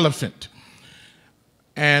of an elephant."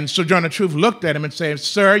 And Sojourner Truth looked at him and said,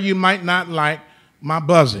 "Sir, you might not like my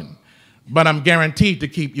buzzing, but I'm guaranteed to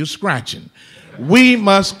keep you scratching." We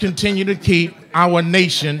must continue to keep our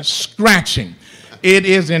nation scratching. It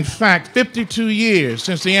is, in fact, 52 years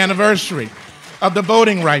since the anniversary of the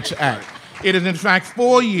Voting Rights Act. It is, in fact,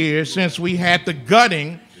 4 years since we had the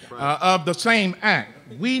gutting of the same act.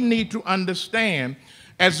 We need to understand,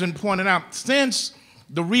 as has been pointed out, since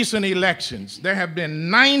the recent elections, there have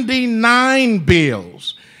been 99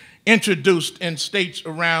 bills introduced in states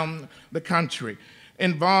around the country,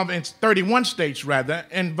 involving 31 states rather,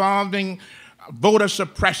 involving voter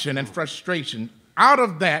suppression and frustration. Out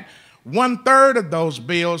of that, 1/3 of those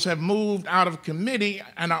bills have moved out of committee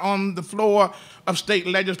and are on the floor of state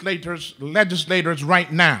legislators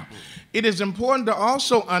right now. It is important to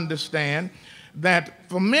also understand that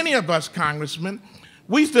for many of us congressmen,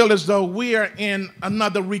 we feel as though we are in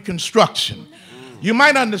another Reconstruction. You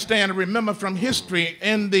might understand and remember from history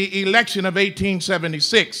in the election of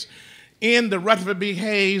 1876, in the Rutherford B.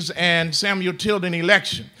 Hayes and Samuel Tilden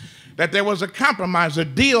election, that there was a compromise, a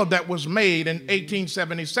deal that was made in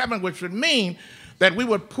 1877, which would mean that we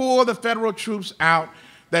would pull the federal troops out,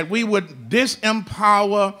 that we would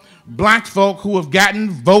disempower black folk who have gotten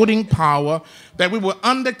voting power, that we would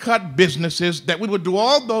undercut businesses, that we would do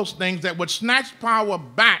all those things that would snatch power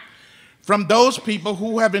back from those people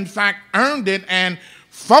who have in fact earned it and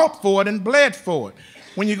fought for it and bled for it.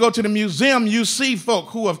 When you go to the museum, you see folk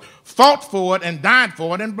who have fought for it and died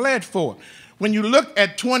for it and bled for it. When you look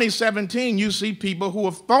at 2017, you see people who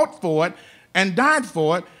have fought for it and died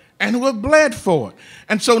for it and who have bled for it.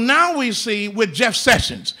 And so now we see with Jeff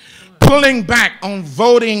Sessions pulling back on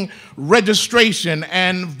voting registration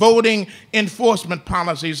and voting enforcement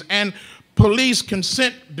policies and police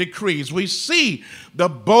consent decrees. We see the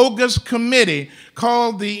bogus committee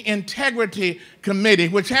called the Integrity Committee,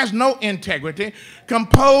 which has no integrity,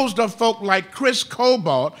 composed of folk like Chris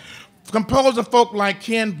Cobalt, composed of folk like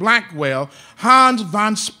Ken Blackwell, Hans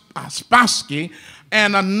von Spassky,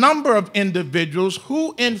 and a number of individuals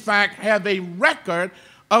who, in fact, have a record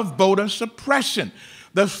of voter suppression.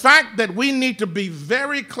 The fact that we need to be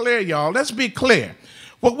very clear, y'all, let's be clear.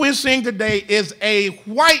 What we're seeing today is a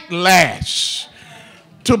white lash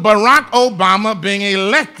to Barack Obama being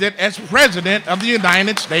elected as President of the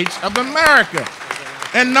United States of America.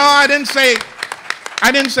 And no, I didn't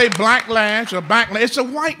say black lash or black lash. It's a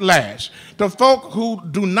white lash to folk who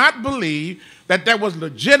do not believe that that was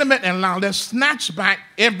legitimate, and now let's snatch back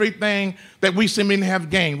everything that we seemingly have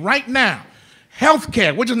gained. Right now, health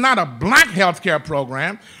care, which is not a black health care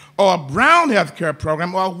program or a brown health care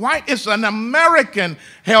program or a white, it's an American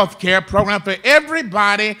health care program for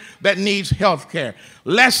everybody that needs health care.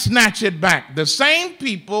 Let's snatch it back. The same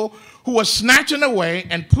people who are snatching away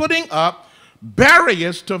and putting up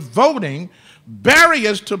barriers to voting,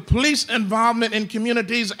 barriers to police involvement in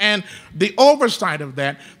communities and the oversight of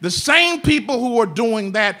that. The same people who are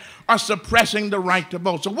doing that are suppressing the right to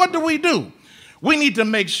vote. So what do? We need to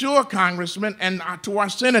make sure, Congressman, and to our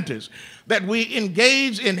senators, that we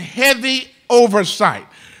engage in heavy oversight.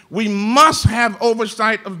 We must have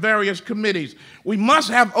oversight of various committees. We must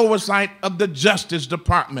have oversight of the Justice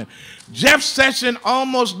Department. Jeff Sessions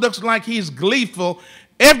almost looks like he's gleeful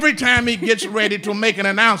every time he gets ready to make an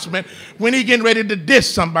announcement when he's getting ready to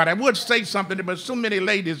diss somebody. I would say something, but so many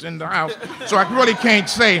ladies in the house, so I really can't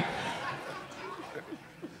say.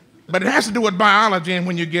 But it has to do with biology and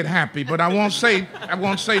when you get happy, but I won't say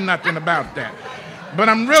nothing about that. But what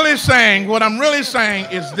I'm really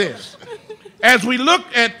saying is this. As we look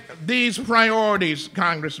at these priorities,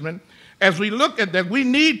 Congressman, as we look at that, we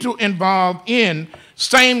need to involve in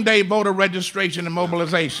same-day voter registration and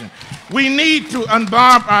mobilization. We need to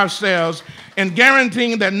involve ourselves in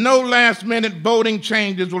guaranteeing that no last-minute voting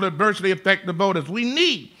changes will adversely affect the voters. We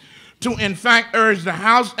need to, in fact, urge the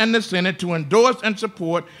House and the Senate to endorse and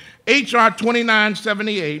support H.R.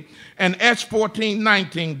 2978 and S.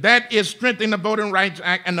 1419. That is strengthening the Voting Rights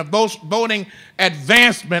Act and the Voting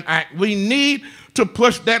Advancement Act. We need to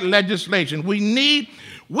push that legislation. We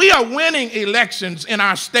are winning elections in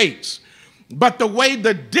our states, but the way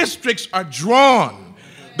the districts are drawn,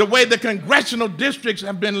 the way the congressional districts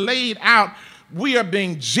have been laid out, we are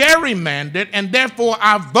being gerrymandered, and therefore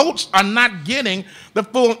our votes are not getting the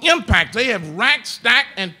full impact. They have racked, stacked,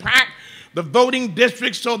 and packed the voting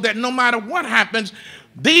districts so that no matter what happens,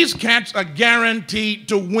 these cats are guaranteed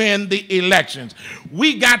to win the elections.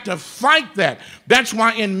 We got to fight that. That's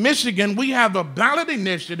why in Michigan we have a ballot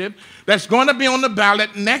initiative that's going to be on the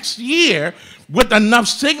ballot next year with enough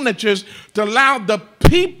signatures to allow the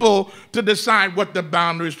people to decide what the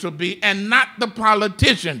boundaries should be and not the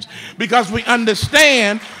politicians, because we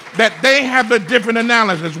understand that they have a different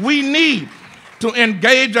analysis. We need to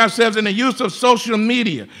engage ourselves in the use of social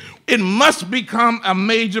media. It must become a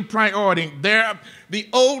major priority. The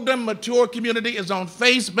older, mature community is on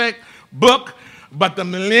Facebook, but the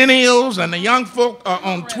millennials and the young folk are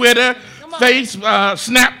on Twitter,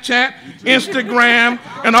 Snapchat, Instagram,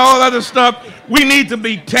 and all other stuff. We need to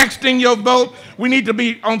be texting your vote. We need to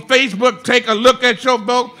be on Facebook, take a look at your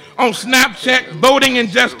vote. On Snapchat, voting in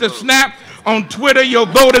just a snap. On Twitter, your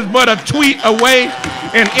vote is but a tweet away.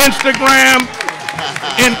 In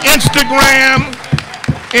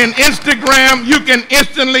Instagram, you can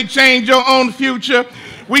instantly change your own future.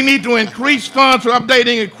 We need to increase funds for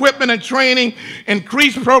updating equipment and training,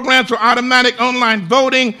 increase programs for automatic online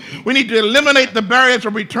voting. We need to eliminate the barriers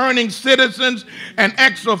for returning citizens and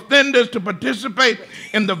ex-offenders to participate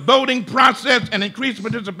in the voting process and increase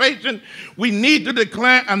participation. We need to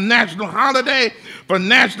declare a national holiday for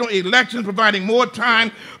national elections, providing more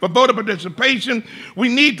time for voter participation. We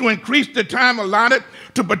need to increase the time allotted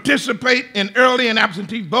to participate in early and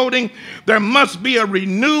absentee voting. There must be a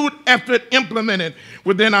renewed effort implemented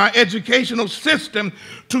within our educational system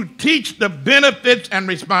to teach the benefits and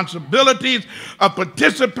responsibilities of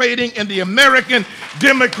participating in the American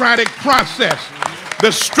democratic process.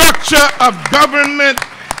 The structure of government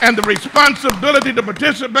and the responsibility to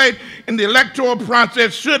participate in the electoral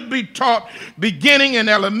process should be taught beginning in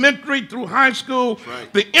elementary through high school.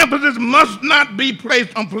 Right. The emphasis must not be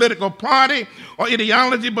placed on political party or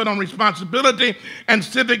ideology, but on responsibility and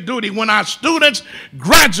civic duty. When our students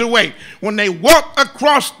graduate, when they walk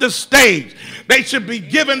across the stage, they should be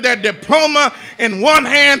given their diploma in one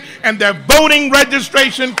hand and their voting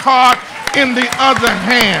registration card in the other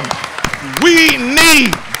hand. We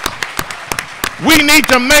need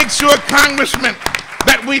to make sure, Congressman,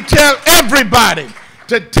 that we tell everybody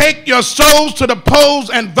to take your souls to the polls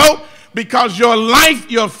and vote, because your life,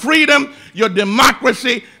 your freedom, your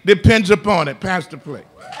democracy depends upon it. Pass the plate.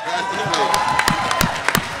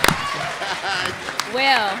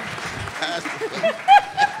 Well,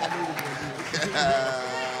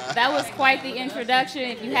 that was quite the introduction.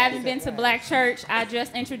 If you haven't been to Black Church, I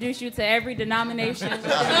just introduced you to every denomination within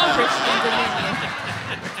the Christian dominion.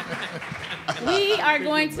 We are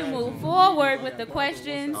going to move forward with the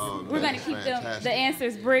questions. We're going to keep the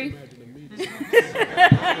answers brief.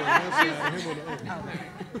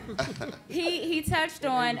 He touched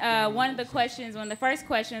on one of the questions. One of the first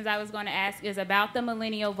questions I was going to ask is about the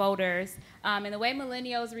millennial voters and the way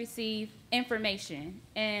millennials receive information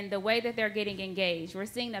and the way that they're getting engaged. We're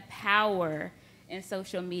seeing the power in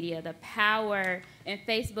social media, the power in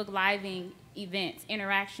Facebook living events,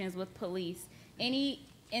 interactions with police. Any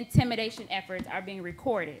intimidation efforts are being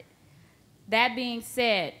recorded. That being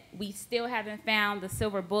said, we still haven't found the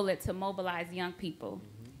silver bullet to mobilize young people.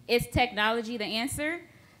 Is technology the answer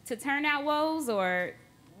to turnout woes, or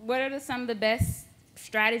what are some of the best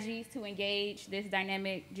strategies to engage this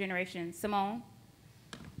dynamic generation? Simone?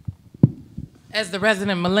 As the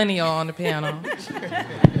resident millennial on the panel.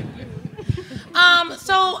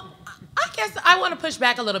 So I guess I want to push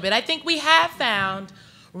back a little bit. I think we have found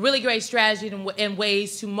really great strategies and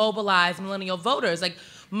ways to mobilize millennial voters. Like,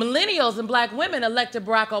 millennials and black women elected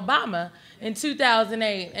Barack Obama in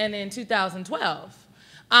 2008 and in 2012.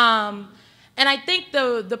 And I think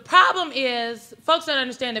the problem is folks don't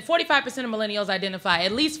understand that 45% of millennials identify,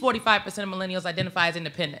 at least 45% of millennials identify as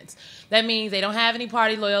independents. That means they don't have any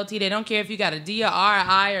party loyalty. They don't care if you got a D or R, or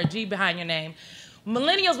I or G behind your name.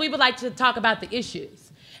 Millennials, we would like to talk about the issues.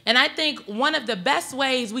 And I think one of the best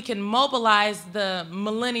ways we can mobilize the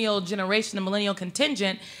millennial generation, the millennial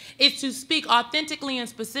contingent, is to speak authentically and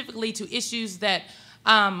specifically to issues that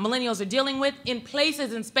millennials are dealing with in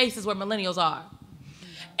places and spaces where millennials are.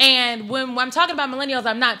 And when I'm talking about millennials,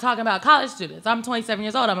 I'm not talking about college students. I'm 27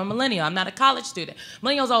 years old. I'm a millennial. I'm not a college student.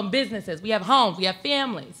 Millennials own businesses. We have homes. We have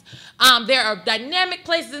families. There are dynamic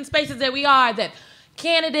places and spaces that we are that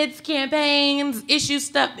candidates, campaigns,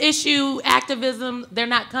 issue activism, they're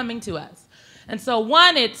not coming to us. And so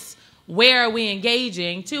one, it's where are we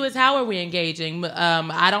engaging? Two is how are we engaging?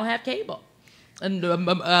 I don't have cable. And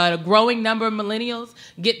a growing number of millennials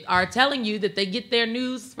are telling you that they get their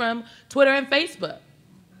news from Twitter and Facebook.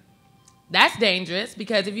 That's dangerous,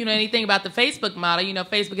 because if you know anything about the Facebook model, you know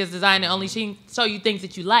Facebook is designed to only show you things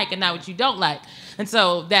that you like and not what you don't like. And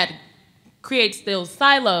so that creates those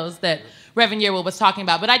silos that Reverend Yearwood was talking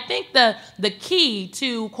about. But I think the key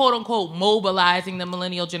to, quote unquote, mobilizing the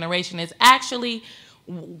millennial generation is actually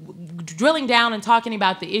drilling down and talking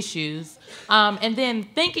about the issues, and then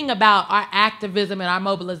thinking about our activism and our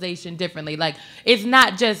mobilization differently. Like, it's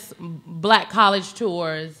not just black college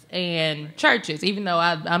tours and churches, even though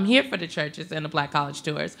I'm here for the churches and the black college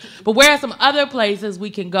tours. But where are some other places we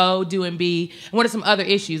can go, do, and be? And what are some other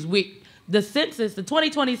issues? The census, the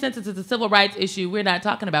 2020 census is a civil rights issue we're not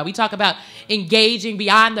talking about. We talk about engaging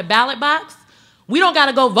beyond the ballot box. We don't got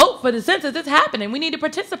to go vote for the census. It's happening. We need to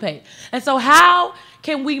participate. And so how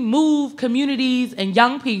can we move communities and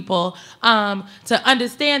young people to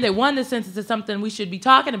understand that, one, the census is something we should be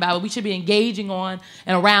talking about, but we should be engaging on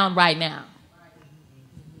and around right now?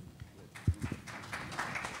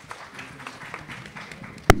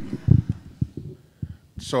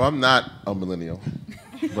 So I'm not a millennial,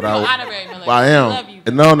 but Honorary millennial. I am. Love you.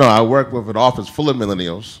 No, I work with an office full of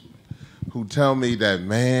millennials who tell me that,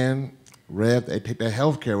 man, Rev, they take that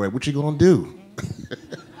health care away. What you gonna do?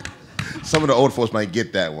 Some of the old folks might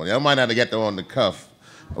get that one. I might not get that on the cuff.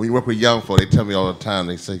 When you work with young folk, they tell me all the time,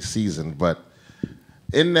 they say seasoned. But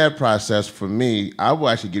in that process, for me, I will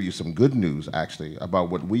actually give you some good news, actually, about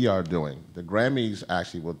what we are doing. The Grammys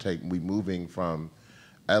actually we moving from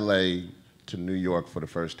LA to New York for the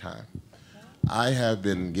first time. We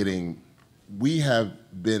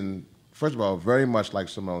have been, first of all, very much like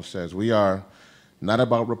Simone says, we are not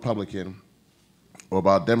about Republican or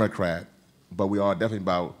about Democrat, but we are definitely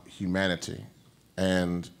about humanity.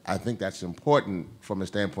 And I think that's important from a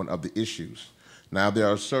standpoint of the issues. Now, there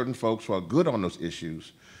are certain folks who are good on those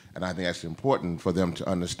issues, and I think that's important for them to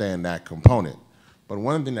understand that component. But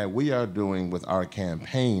one thing that we are doing with our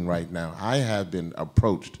campaign right now, I have been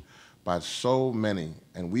approached by so many,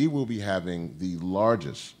 and we will be having the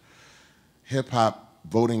largest hip-hop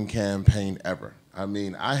voting campaign ever. I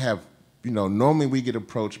mean, normally we get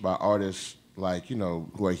approached by artists like,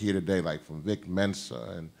 who are here today, like from Vic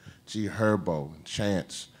Mensa and G Herbo and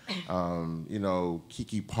Chance,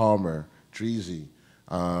 Keke Palmer, Dreezy,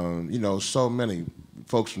 so many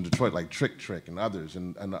folks from Detroit like Trick and others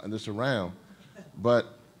and this around.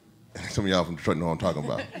 But some of y'all from Detroit know what I'm talking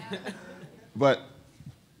about. But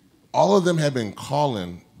all of them have been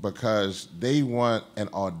calling because they want an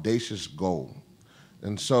audacious goal.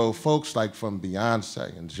 And so folks like from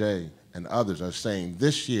Beyonce and Jay and others are saying,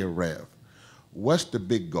 this year, Rev, what's the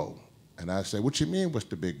big goal? And I say, what you mean, what's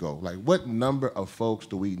the big goal? Like, what number of folks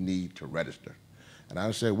do we need to register? And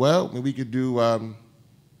I said, well, maybe we could do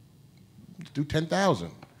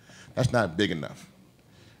 10,000. That's not big enough.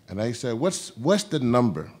 And they said, what's the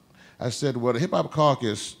number? I said, well, the Hip Hop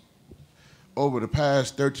Caucus over the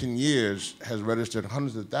past 13 years has registered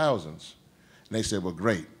hundreds of thousands. And they said, well,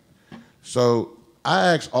 great. So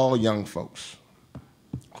I asked all young folks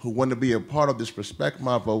who want to be a part of this Respect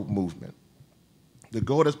My Vote movement. The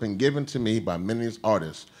goal that's been given to me by many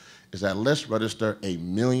artists is that let's register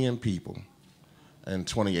 1 million people in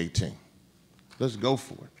 2018. Let's go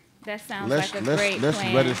for it. That sounds like a great let's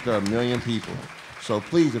plan. register 1 million people. So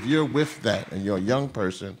please, if you're with that and you're a young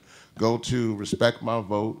person, go to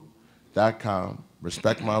respectmyvote.com,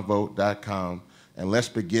 respectmyvote.com, and let's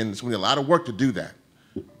begin. It's going to be a lot of work to do that,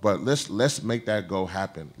 but let's make that go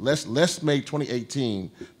happen. Let's make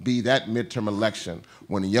 2018 be that midterm election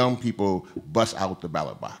when the young people bust out the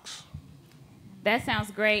ballot box. That sounds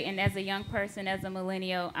great, and as a young person, as a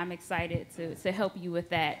millennial, I'm excited to help you with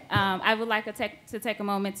that. I would like to take a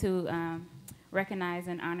moment to recognize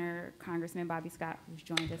and honor Congressman Bobby Scott, who's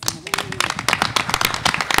joined us in the back.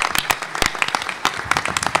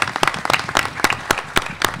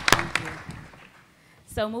 Thank you.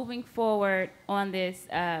 So moving forward on this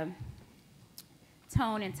tone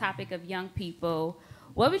and topic of young people,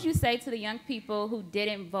 what would you say to the young people who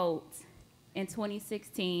didn't vote in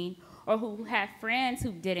 2016, or who have friends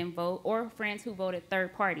who didn't vote, or friends who voted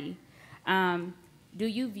third party? Do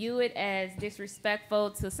you view it as disrespectful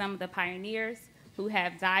to some of the pioneers who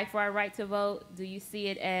have died for our right to vote? Do you see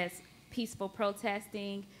it as peaceful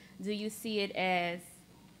protesting? Do you see it as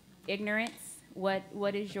ignorance?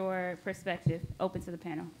 What is your perspective? Open to the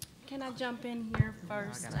panel. Can I jump in here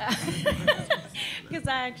first? Because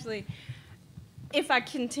I actually, if I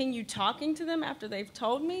continue talking to them after they've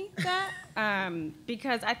told me that,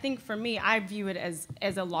 because I think for me, I view it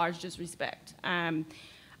as a large disrespect.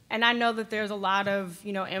 And I know that there's a lot of,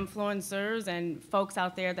 influencers and folks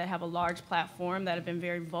out there that have a large platform that have been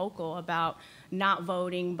very vocal about not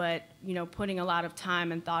voting, but, putting a lot of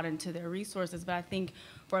time and thought into their resources. But I think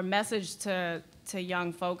for a message to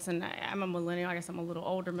young folks, and I'm a millennial, I guess I'm a little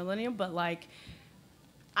older millennial, but like,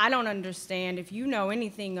 I don't understand if you know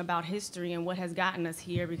anything about history and what has gotten us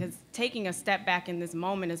here, because taking a step back in this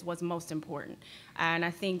moment is what's most important. And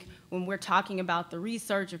I think when we're talking about the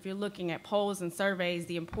research, if you're looking at polls and surveys,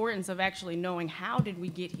 the importance of actually knowing how did we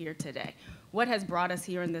get here today? What has brought us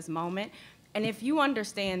here in this moment? And if you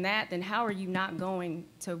understand that, then how are you not going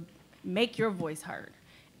to make your voice heard?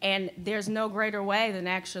 And there's no greater way than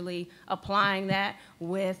actually applying that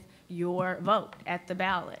with your vote at the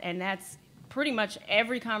ballot. And that's pretty much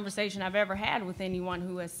every conversation I've ever had with anyone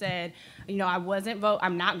who has said,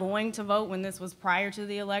 I'm not going to vote when this was prior to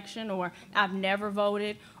the election, or I've never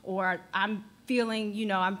voted, or I'm feeling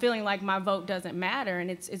like my vote doesn't matter.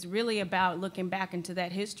 And it's really about looking back into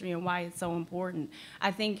that history and why it's so important.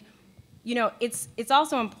 I think, it's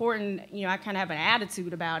also important, I kind of have an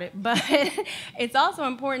attitude about it, but it's also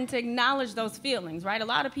important to acknowledge those feelings, right? A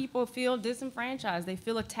lot of people feel disenfranchised. They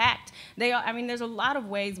feel attacked. There's a lot of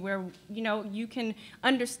ways where, you can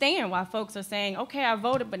understand why folks are saying, okay, I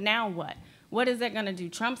voted, but now what? What is that going to do?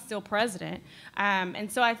 Trump's still president.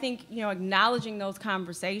 And so I think, acknowledging those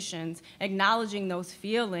conversations, acknowledging those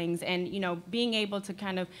feelings, and, being able to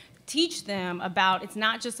kind of teach them about, it's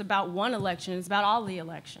not just about one election, it's about all the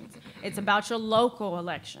elections. It's about your local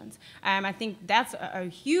elections. I think that's a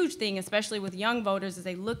huge thing, especially with young voters, is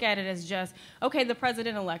they look at it as just, okay, the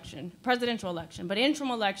presidential election. But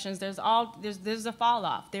interim elections, there's a fall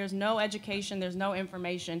off. There's no education, there's no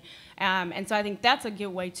information. And so I think that's a good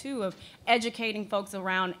way, too, of educating folks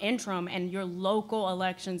around interim and your local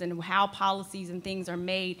elections and how policies and things are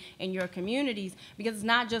made in your communities, because it's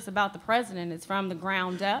not just about the president, it's from the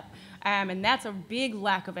ground up. And that's a big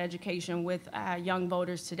lack of education with young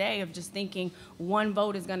voters today, of just thinking one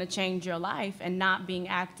vote is going to change your life and not being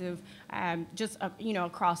active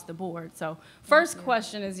across the board. So first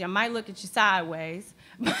question is, I might look at you sideways,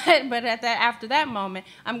 but after that moment,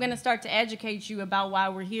 I'm going to start to educate you about why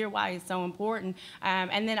we're here, why it's so important,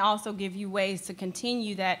 and then also give you ways to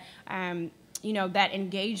continue that that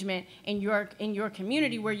engagement in your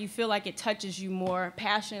community, where you feel like it touches you more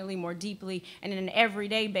passionately, more deeply, and in an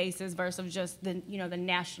everyday basis versus just the the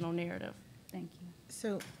national narrative. Thank you.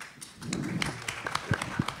 So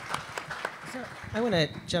I want to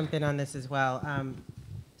jump in on this as well.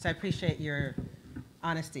 So I appreciate your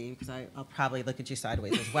honesty, because I'll probably look at you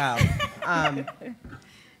sideways as well.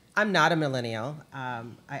 I'm not a millennial.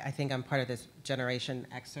 I think I'm part of this Generation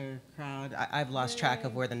Xer crowd. I've lost track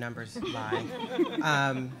of where the numbers lie.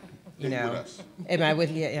 Am I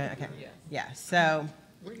with you? Yeah, okay. Yeah, so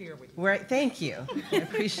we're here with you. Thank you. I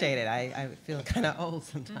appreciate it. I feel kind of old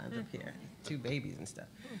sometimes up here. 2 babies and stuff.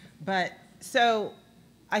 But so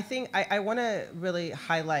I think I want to really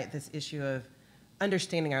highlight this issue of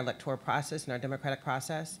understanding our electoral process and our democratic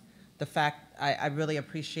process. The fact I really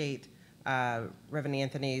appreciate Reverend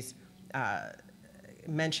Anthony's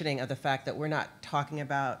mentioning of the fact that we're not talking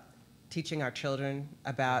about teaching our children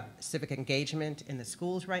about civic engagement in the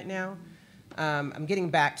schools right now. I'm getting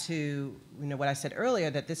back to what I said earlier,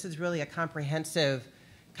 that this is really a comprehensive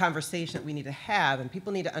conversation that we need to have, and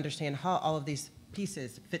people need to understand how all of these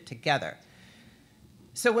pieces fit together.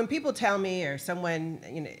 So when people tell me, or someone,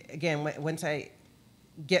 again, once I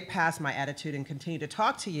get past my attitude and continue to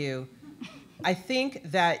talk to you, I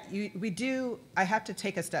think that I have to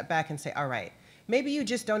take a step back and say, all right, maybe you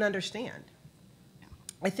just don't understand.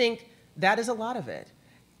 I think that is a lot of it.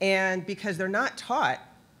 And because they're not taught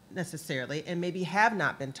necessarily, and maybe have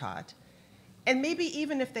not been taught, and maybe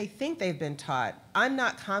even if they think they've been taught, I'm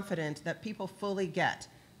not confident that people fully get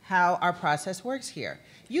how our process works here.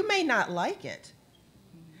 You may not like it,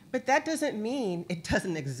 but that doesn't mean it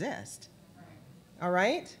doesn't exist. All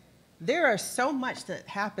right? There are so much that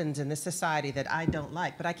happens in this society that I don't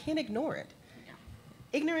like, but I can't ignore it.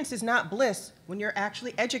 Ignorance is not bliss when you're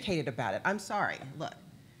actually educated about it. I'm sorry. Look,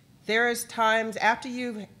 there is times after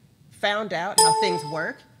you've found out how things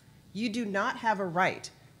work, you do not have a right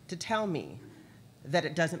to tell me that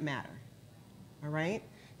it doesn't matter. All right?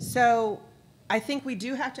 So I think we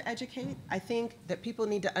do have to educate. I think that people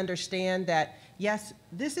need to understand that, yes,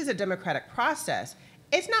 this is a democratic process.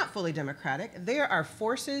 It's not fully democratic. There are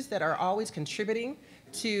forces that are always contributing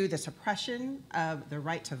to the suppression of the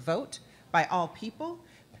right to vote by all people.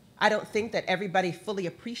 I don't think that everybody fully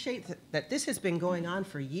appreciates that this has been going on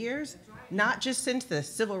for years, not just since the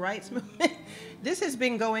civil rights movement. This has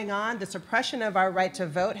been going on. The suppression of our right to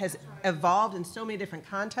vote has evolved in so many different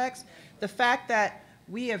contexts. The fact that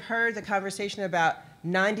we have heard the conversation about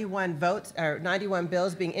 91 votes or 91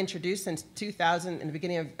 bills being introduced since 2000 in the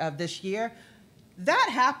beginning of this year, that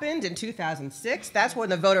happened in 2006. That's when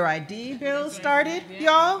the voter ID bill started,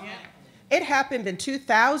 y'all. It happened in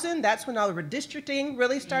 2000. That's when all the redistricting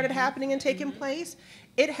really started happening and taking place.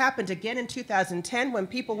 It happened again in 2010 when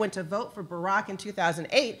people went to vote for Barack in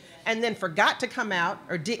 2008 and then forgot to come out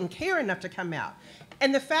or didn't care enough to come out.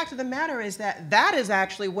 And the fact of the matter is that that is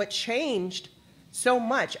actually what changed so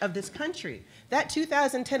much of this country. That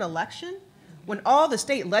 2010 election, when all the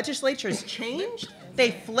state legislatures changed,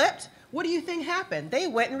 they flipped. What do you think happened? They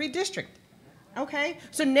went and redistricted. Okay?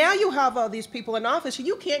 So now you have all these people in office who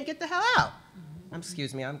you can't get the hell out.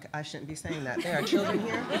 Excuse me, I shouldn't be saying that. There are children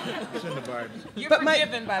here. You're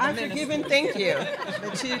forgiven by the I'm minister. forgiven, thank you.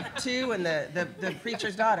 The two and the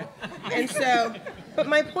preacher's daughter. And so, but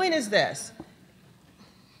my point is this.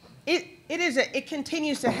 It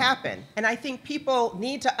continues to happen. And I think people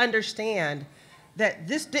need to understand that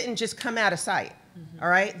this didn't just come out of sight. All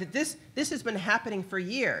right, that this has been happening for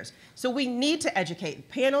years. So we need to educate.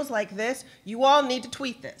 Panels like this, you all need to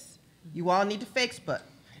tweet this. You all need to Facebook.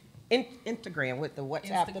 Instagram with the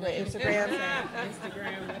WhatsApp,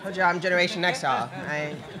 Instagram. Told you I'm Generation X, y'all.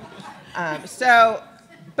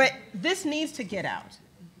 But this needs to get out.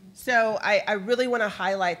 So I really want to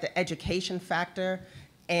highlight the education factor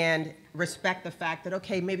and respect the fact that,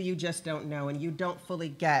 okay, maybe you just don't know and you don't fully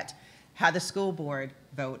get how the school board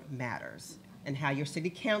vote matters and how your city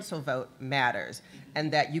council vote matters,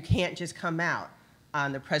 and that you can't just come out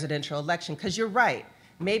on the presidential election, because you're right.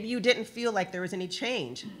 Maybe you didn't feel like there was any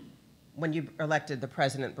change when you elected the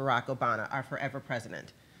president, Barack Obama, our forever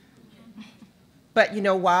president. But you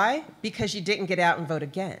know why? Because you didn't get out and vote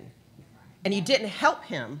again. And you didn't help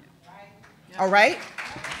him, all right?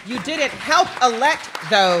 You didn't help elect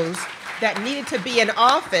those that needed to be in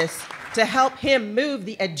office to help him move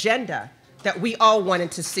the agenda that we all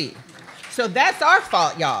wanted to see. So that's our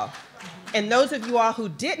fault, y'all. And those of you all who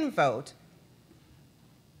didn't vote,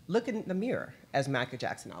 look in the mirror, as Michael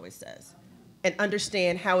Jackson always says, and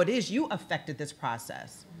understand how it is you affected this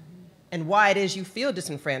process and why it is you feel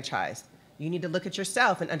disenfranchised. You need to look at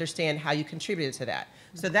yourself and understand how you contributed to that.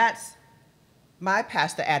 So that's my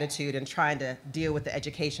past the attitude in trying to deal with the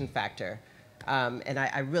education factor. And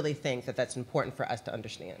I really think that that's important for us to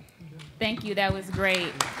understand. Thank you, that was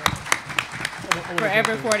great.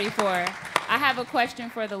 Forever 44. I have a question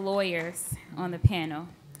for the lawyers on the panel.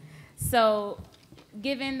 So,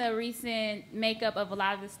 given the recent makeup of a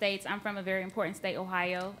lot of the states, I'm from a very important state,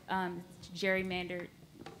 Ohio, gerrymandered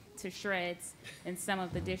to shreds in some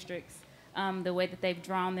of the districts, the way that they've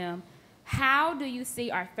drawn them. How do you see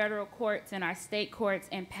our federal courts and our state courts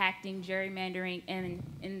impacting gerrymandering and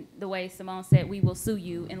in the way Simone said, we will sue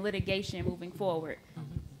you in litigation moving forward?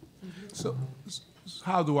 So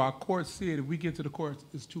how do our courts see it? If we get to the courts,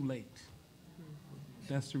 it's too late.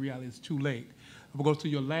 That's the reality, it's too late. I'm going to go to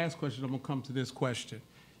your last question, I'm going to come to this question.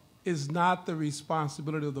 Is not the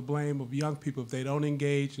responsibility or the blame of young people if they don't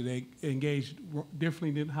engage, or they engage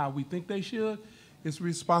differently than how we think they should? It's the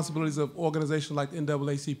responsibilities of organizations like the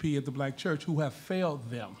NAACP and the Black Church who have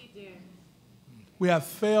failed them. We have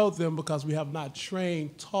failed them because we have not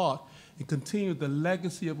trained, taught, and continued the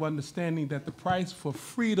legacy of understanding that the price for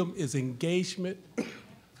freedom is engagement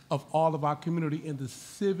of all of our community in the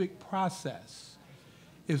civic process.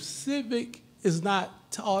 If civic is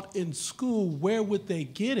not taught in school, where would they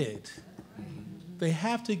get it? They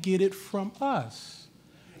have to get it from us.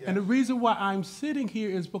 And the reason why I'm sitting here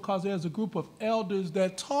is because there's a group of elders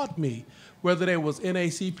that taught me, whether they was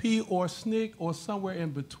NACP or SNCC or somewhere in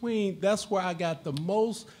between. That's where I got the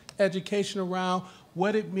most education around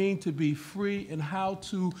what it means to be free and how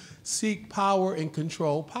to seek power and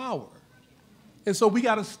control power. And so we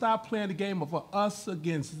got to stop playing the game of us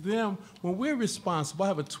against them when we're responsible. I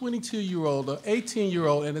have a 22-year-old, an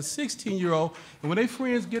 18-year-old, and a 16-year-old, and when their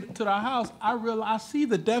friends get to our house, I see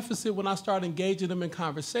the deficit when I start engaging them in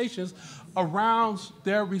conversations around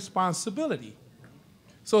their responsibility.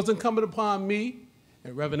 So it's incumbent upon me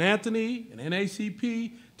and Reverend Anthony and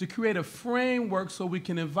NACP to create a framework so we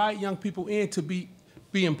can invite young people in to be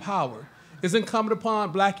empowered. It's incumbent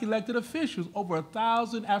upon black elected officials, over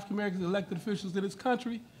 1,000 African-American elected officials in this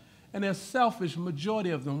country, and they're selfish, majority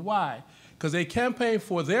of them. Why? Because they campaign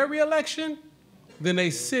for their reelection, then they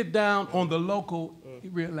sit down on the local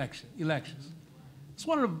elections. It's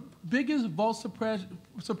one of the biggest vote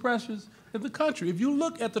suppressors in the country. If you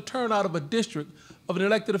look at the turnout of a district of an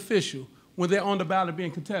elected official when they're on the ballot being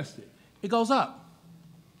contested, it goes up.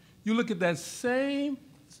 You look at that same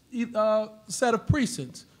set of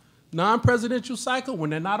precincts, non-presidential cycle, when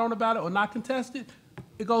they're not on the ballot or not contested,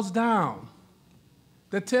 it goes down.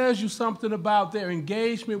 That tells you something about their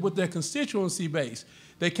engagement with their constituency base.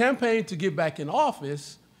 They campaign to get back in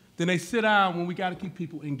office, then they sit down when we got to keep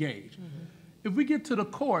people engaged. If we get to the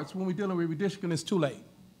courts when we're dealing with redistricting, it's too late.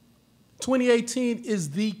 2018 is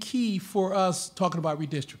the key for us talking about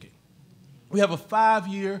redistricting. We have a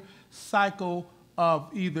 5-year cycle of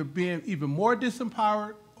either being even more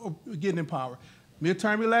disempowered or getting empowered.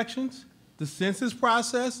 Midterm elections, the census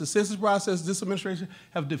process, this administration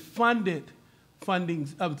have defunded funding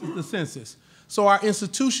of the census. So our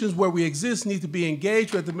institutions where we exist need to be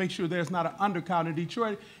engaged. We have to make sure there's not an undercount in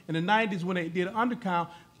Detroit. In the 90s when they did an undercount,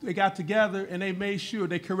 they got together and they made sure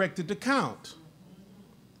they corrected the count.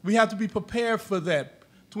 We have to be prepared for that.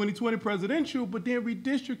 2020 presidential, but then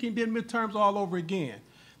redistricting, then midterms all over again.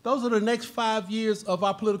 Those are the next 5 years of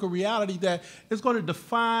our political reality that is going to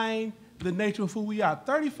define the nature of who we are.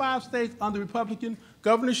 35 states under Republican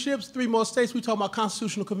governorships, 3 more states, we talk about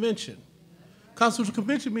constitutional convention. Constitutional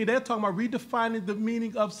convention means they're talking about redefining the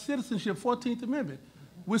meaning of citizenship, 14th Amendment.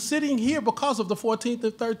 We're sitting here because of the 14th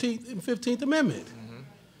and 13th and 15th Amendment.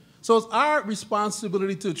 So it's our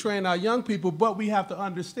responsibility to train our young people, but we have to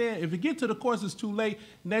understand, if we get to the course, it's too late.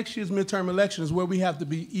 Next year's midterm election is where we have to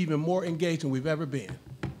be even more engaged than we've ever been.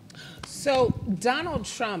 So Donald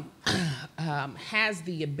Trump has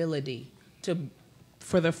the ability to,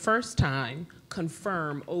 for the first time,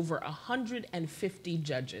 confirm over 150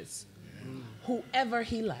 judges, whoever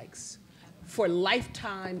he likes, for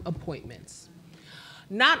lifetime appointments.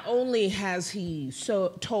 Not only has he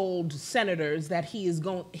told senators that he's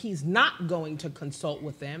not going to consult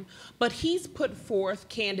with them, but he's put forth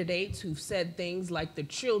candidates who've said things like the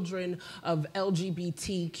children of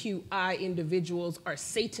LGBTQI individuals are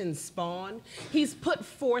Satan's spawn. He's put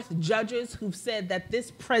forth judges who've said that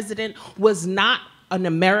this president was not an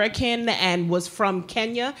American and was from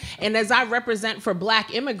Kenya. And as I represent for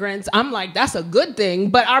black immigrants, I'm like, that's a good thing,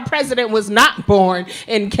 but our president was not born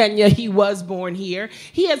in Kenya, he was born here.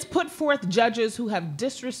 He has put forth judges who have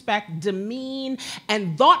disrespect, demeaned,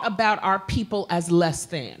 and thought about our people as less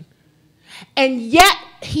than. And yet,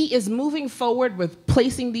 he is moving forward with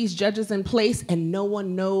placing these judges in place, and no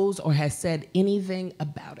one knows or has said anything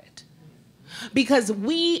about it. Because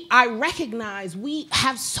I recognize we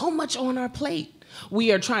have so much on our plate.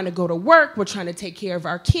 We are trying to go to work, we're trying to take care of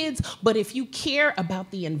our kids, but if you care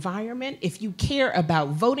about the environment, if you care about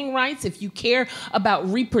voting rights, if you care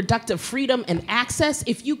about reproductive freedom and access,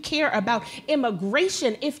 if you care about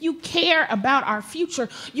immigration, if you care about our future,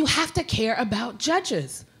 you have to care about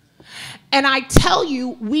judges. And I tell you,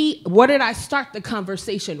 what did I start the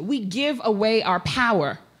conversation? We give away our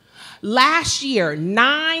power. Last year,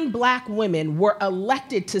 9 black women were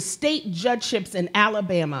elected to state judgeships in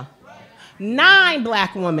Alabama. 9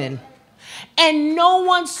 black women. And no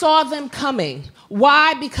one saw them coming.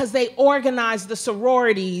 Why? Because they organized the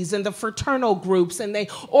sororities and the fraternal groups, and they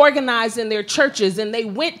organized in their churches, and they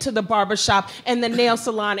went to the barbershop and the nail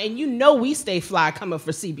salon, and you know we stay fly coming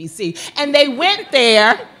for CBC. And they went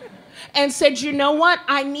there, and said, you know what?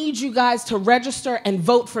 I need you guys to register and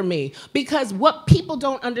vote for me. Because what people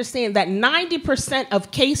don't understand, that 90%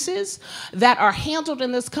 of cases that are handled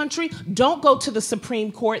in this country don't go to the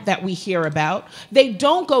Supreme Court that we hear about. They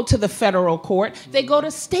don't go to the federal court. They go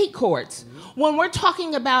to state courts. When we're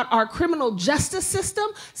talking about our criminal justice system,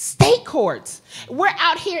 state courts. We're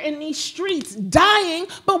out here in these streets dying,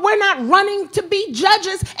 but we're not running to be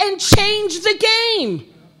judges and change the game.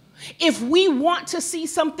 If we want to see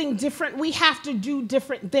something different, we have to do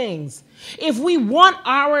different things. If we want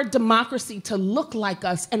our democracy to look like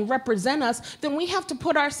us and represent us, then we have to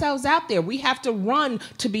put ourselves out there. We have to run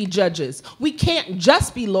to be judges. We can't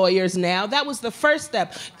just be lawyers now. That was the first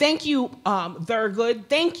step. Thank you, Thurgood.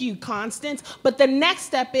 Thank you, Constance. But the next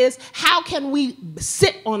step is, how can we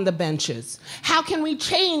sit on the benches? How can we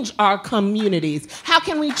change our communities? How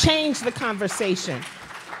can we change the conversation?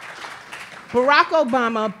 Barack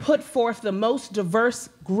Obama put forth the most diverse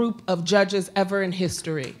group of judges ever in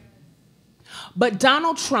history. But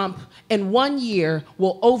Donald Trump, in 1 year,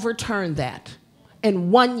 will overturn that.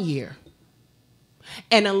 In 1 year.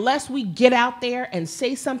 And unless we get out there and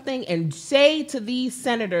say something and say to these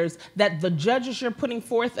senators that the judges you're putting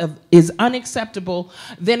forth is unacceptable,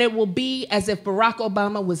 then it will be as if Barack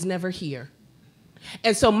Obama was never here.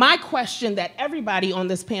 And so my question that everybody on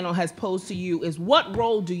this panel has posed to you is, what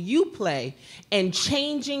role do you play in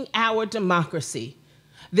changing our democracy?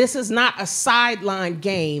 This is not a sideline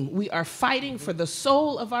game. We are fighting for the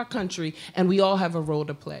soul of our country, and we all have a role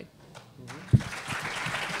to play.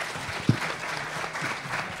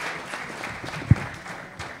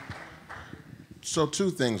 So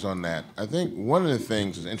 2 things on that. I think one of the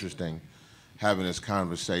things that's interesting having this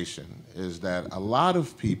conversation is that a lot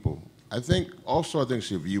of people, I think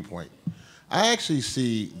it's your viewpoint. I actually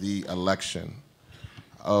see the election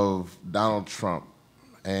of Donald Trump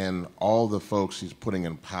and all the folks he's putting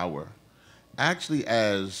in power actually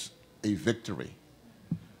as a victory.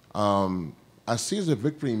 I see it as a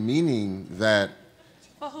victory, meaning that.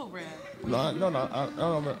 For who, Brad? No, I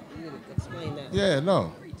don't know. Explain that. Yeah,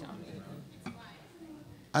 no.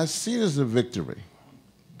 I see it as a victory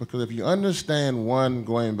because if you understand, one,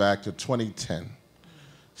 going back to 2010,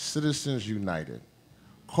 Citizens United,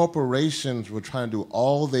 corporations were trying to do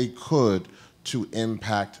all they could to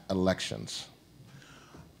impact elections.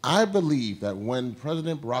 I believe that when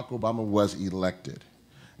President Barack Obama was elected,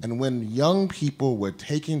 and when young people were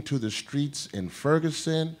taken to the streets in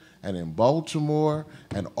Ferguson and in Baltimore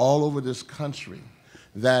and all over this country,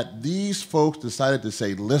 that these folks decided to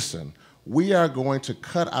say, listen, we are going to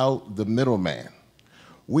cut out the middleman.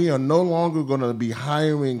 We are no longer going to be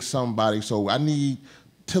hiring somebody, so I need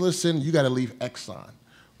Tillerson, you got to leave Exxon.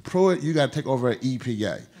 Pruitt, you got to take over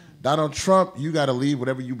EPA. Donald Trump, you got to leave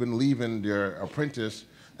whatever you've been leaving your apprentice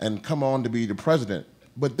and come on to be the president.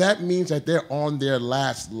 But that means that they're on their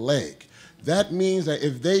last leg. That means that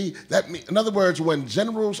in other words, when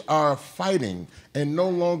generals are fighting and no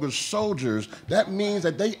longer soldiers, that means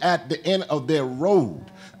that they at the end of their road.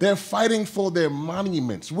 They're fighting for their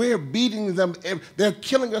monuments. We're beating them. They're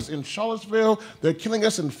killing us in Charlottesville. They're killing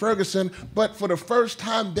us in Ferguson. But for the first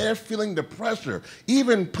time, they're feeling the pressure.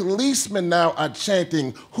 Even policemen now are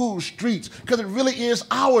chanting, whose streets? Because it really is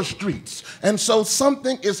our streets. And so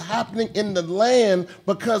something is happening in the land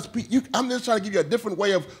because I'm just trying to give you a different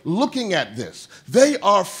way of looking at this. They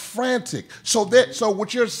are frantic. So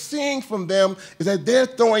what you're seeing from them is that they're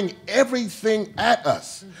throwing everything at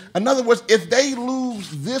us. In other words, if they lose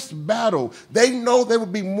this battle, they know there will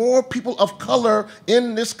be more people of color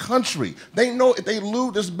in this country. They know if they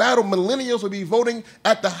lose this battle, millennials will be voting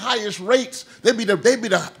at the highest rates.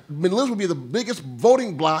 Millennials will be the biggest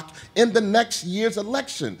voting bloc in the next year's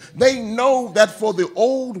election. They know that for the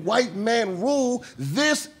old white man rule,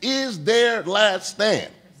 this is their last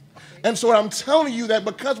stand. And so I'm telling you that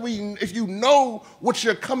because if you know what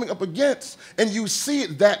you're coming up against and you see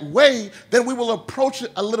it that way, then we will approach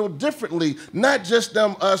it a little differently. Not just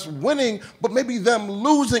us winning, but maybe them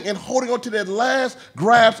losing and holding on to their last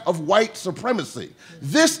grasp of white supremacy.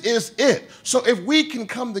 This is it. So if we can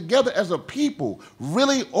come together as a people,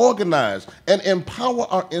 really organize and empower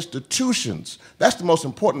our institutions, that's the most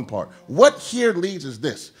important part. What here leads is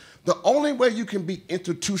this. The only way you can beat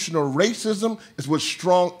institutional racism is with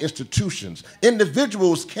strong institutions.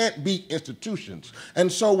 Individuals can't beat institutions.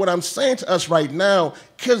 And so what I'm saying to us right now,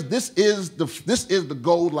 because this is the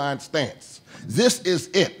gold line stance. This is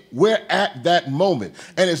it. We're at that moment.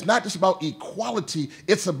 And it's not just about equality,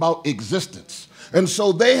 it's about existence. And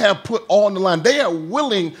so they have put all on the line. They are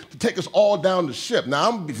willing to take us all down the ship. Now,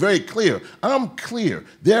 I'm very clear. I'm clear.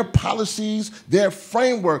 Their policies, their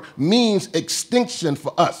framework means extinction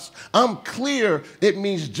for us. I'm clear it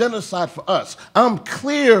means genocide for us. I'm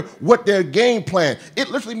clear what their game plan. It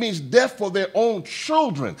literally means death for their own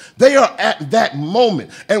children. They are at that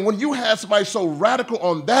moment. And when you have somebody so radical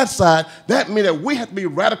on that side, that means that we have to be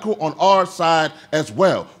radical on our side as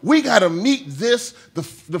well. We got to meet this the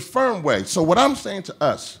firm way. So what I'm saying to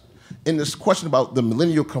us in this question about the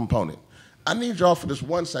millennial component, I need y'all for this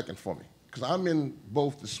 1 second for me, because I'm in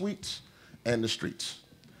both the suites and the streets.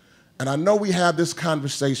 And I know we have this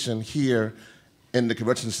conversation here in the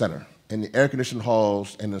convention center, in the air-conditioned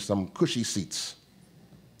halls, and in some cushy seats.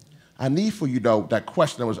 I need for you, though, that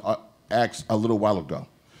question that was asked a little while ago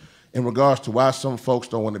in regards to why some folks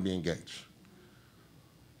don't want to be engaged.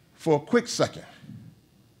 For a quick second,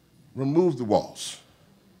 remove the walls.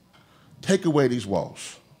 Take away these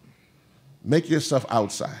walls. Make yourself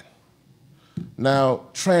outside. Now,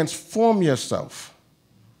 transform yourself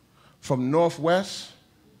from Northwest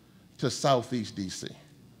to Southeast DC.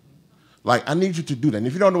 Like, I need you to do that. And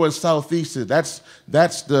if you don't know what Southeast is, that's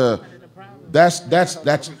part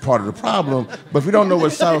of the problem. But if you don't know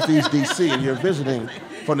what Southeast DC and you're visiting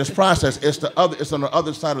from this process, it's on the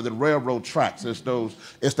other side of the railroad tracks. It's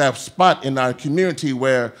that spot in our community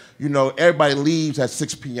where, you know, everybody leaves at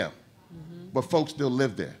 6 p.m. But folks still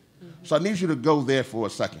live there. So I need you to go there for a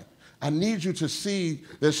second. I need you to see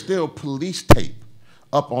there's still police tape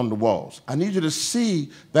up on the walls. I need you to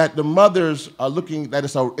see that the mothers are looking, that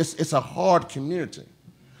it's a hard community.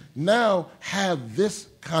 Now have this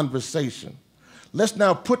conversation. Let's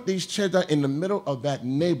now put these chairs out in the middle of that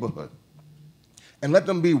neighborhood and let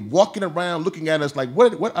them be walking around looking at us like,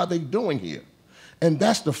 what are they doing here? And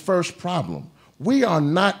that's the first problem. We are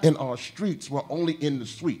not in our streets, we're only in the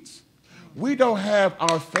suites. We don't have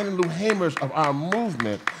our Fannie Lou Hamers of our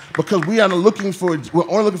movement because we're only looking for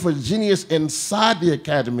genius inside the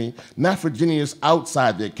academy, not for genius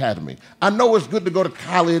outside the academy. I know it's good to go to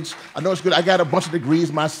college. I know it's good. I got a bunch of degrees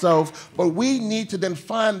myself, but we need to then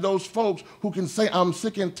find those folks who can say, I'm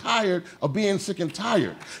sick and tired of being sick and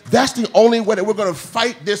tired. That's the only way that we're going to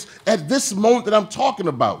fight this at this moment that I'm talking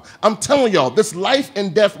about. I'm telling y'all, this life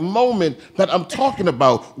and death moment that I'm talking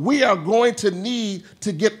about, we are going to need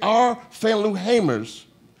to get our Fannie Lou Hamers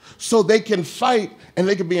so they can fight and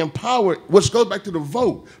they can be empowered, which goes back to the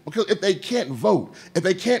vote. Because if they can't vote, if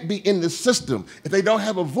they can't be in the system, if they don't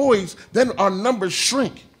have a voice, then our numbers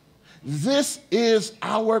shrink. This is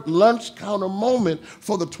our lunch counter moment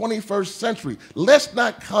for the 21st century. Let's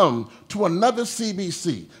not come to another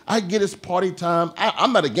CBC. I get it's party time.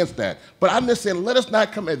 I'm not against that. But I'm just saying, let us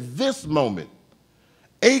not come at this moment,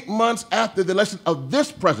 8 months after the election of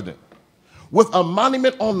this president, with a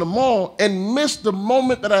monument on the mall and miss the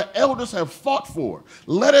moment that our elders have fought for.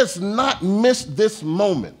 Let us not miss this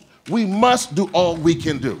moment. We must do all we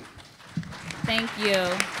can do. Thank you.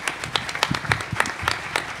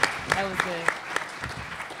 That was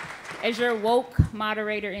good. As your woke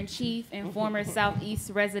moderator-in-chief and former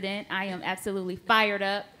Southeast resident, I am absolutely fired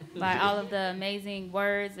up by all of the amazing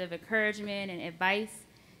words of encouragement and advice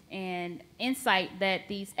and insight that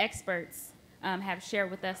these experts have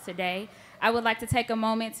shared with us today. I would like to take a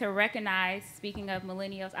moment to recognize, speaking of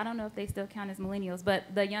millennials, I don't know if they still count as millennials,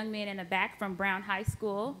 but the young men in the back from Brown High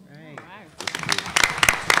School. Right.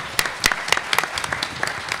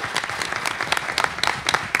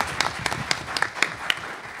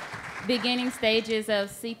 Beginning stages of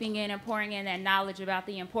seeping in and pouring in that knowledge about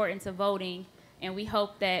the importance of voting, and we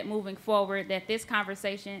hope that moving forward that this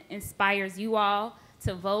conversation inspires you all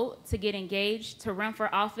to vote, to get engaged, to run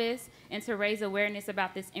for office, and to raise awareness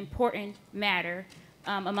about this important matter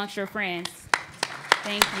amongst your friends.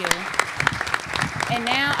 Thank you. And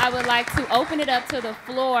now I would like to open it up to the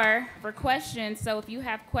floor for questions. So if you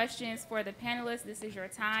have questions for the panelists, this is your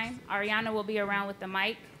time. Ariana will be around with the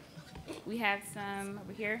mic. We have some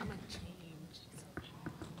over here.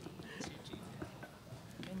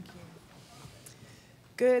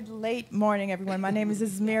 Good late morning, everyone. My name is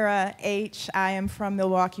Izmira H. I am from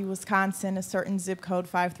Milwaukee, Wisconsin, a certain zip code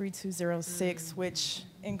 53206, which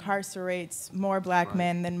incarcerates more black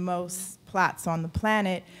men than most plots on the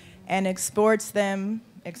planet and exports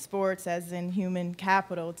as in human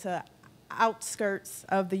capital, to outskirts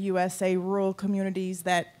of the USA, rural communities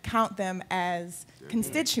that count them as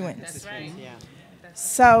constituents. That's right. Yeah.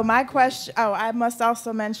 So my question, I must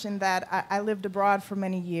also mention that I lived abroad for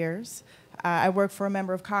many years. I work for a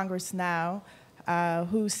member of Congress now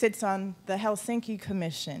who sits on the Helsinki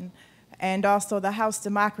Commission and also the House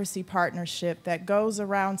Democracy Partnership that goes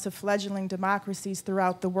around to fledgling democracies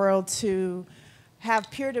throughout the world to have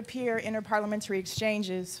peer-to-peer interparliamentary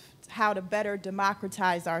exchanges, how to better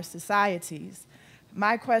democratize our societies.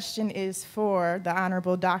 My question is for the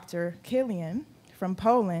Honorable Dr. Killian from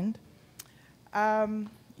Poland.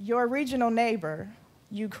 Your regional neighbor,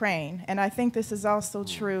 Ukraine, and I think this is also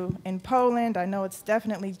true in Poland, I know it's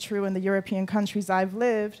definitely true in the European countries I've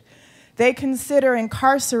lived, they consider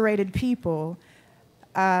incarcerated people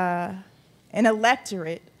an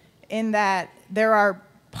electorate in that there are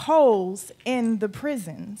Poles in the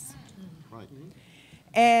prisons. Right.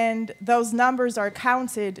 And those numbers are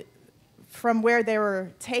counted from where they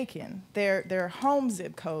were taken, their home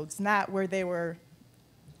zip codes, not where they were,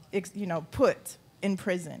 put in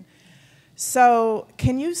prison. So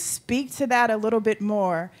can you speak to that a little bit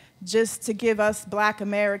more, just to give us Black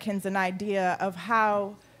Americans an idea of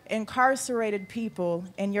how incarcerated people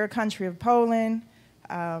in your country of Poland,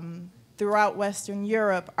 throughout Western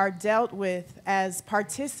Europe, are dealt with as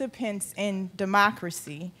participants in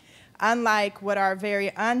democracy, unlike what our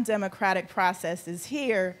very undemocratic process is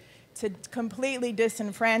here, to completely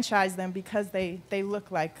disenfranchise them because they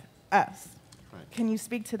look like us. Right. Can you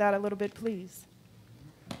speak to that a little bit, please?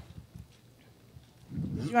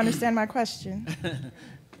 Do you understand my question?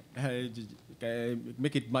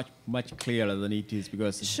 Make it much clearer than it is,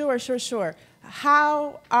 because... Sure.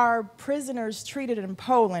 How are prisoners treated in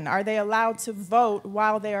Poland? Are they allowed to vote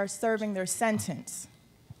while they are serving their sentence?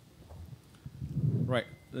 Right.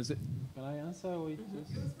 Can I answer? Or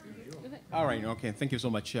all right. Okay. Thank you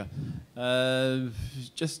so much.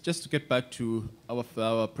 Just to get back to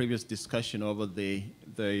our previous discussion over the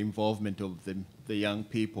involvement of the young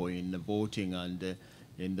people in the voting and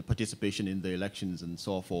in the participation in the elections and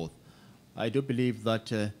so forth. I do believe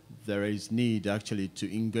that there is need actually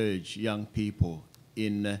to engage young people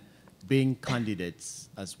in being candidates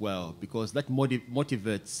as well, because that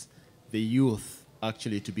motivates the youth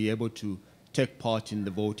actually to be able to take part in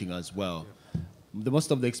the voting as well.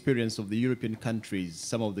 Most of the experience of the European countries,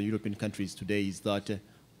 some of the European countries today, is that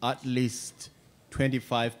at least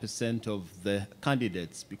 25% of the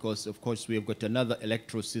candidates, because of course we have got another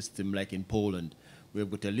electoral system like in Poland, we have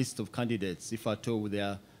got a list of candidates. If at all there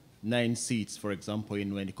are 9 seats, for example,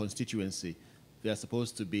 in any constituency, there are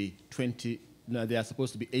supposed to be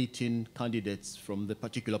 18 candidates from the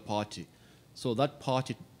particular party. So that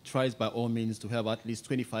party tries by all means to have at least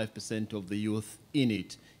 25% of the youth in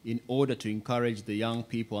it in order to encourage the young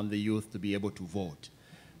people and the youth to be able to vote.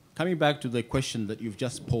 Coming back to the question that you've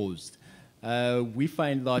just posed, we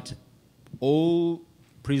find that all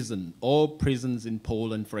prisons in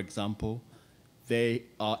Poland, for example, they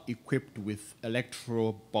are equipped with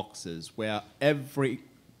electoral boxes where every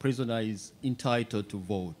prisoner is entitled to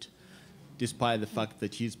vote, despite the fact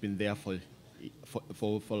that he's been there for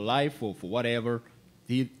life or for whatever.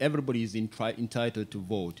 Everybody is entitled to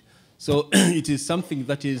vote. So it is something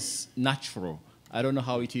that is natural. I don't know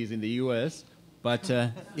how it is in the US, but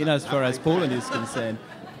as far as Poland is concerned,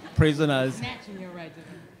 prisoners...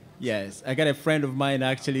 Yes, I got a friend of mine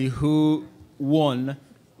actually who won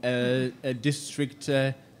as a district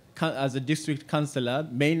councillor,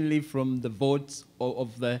 mainly from the votes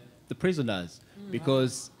of the prisoners,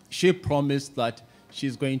 because she promised that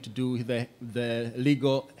she's going to do the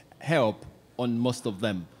legal help on most of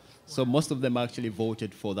them. So most of them actually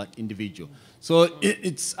voted for that individual. So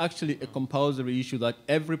it's actually a compulsory issue that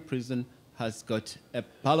every prison has got a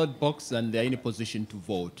ballot box and they're in a position to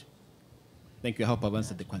vote. Thank you. I hope I've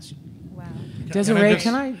answered the question. Wow. Desiree,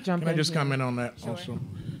 can I jump in? Can I just here? comment on that Sure. also?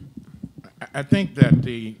 I think that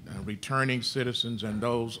the returning citizens and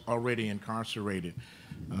those already incarcerated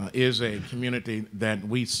is a community that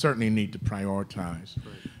we certainly need to prioritize.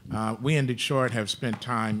 We in Detroit have spent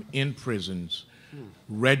time in prisons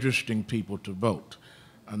registering people to vote.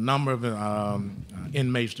 A number of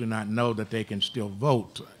inmates do not know that they can still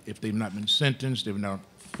vote if they've not been sentenced, they've not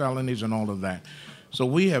felonies and all of that. So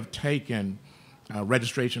we have taken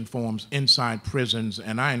registration forms inside prisons,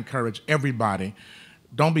 and I encourage everybody,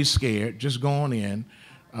 don't be scared, just go on in.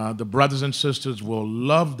 The brothers and sisters will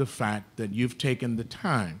love the fact that you've taken the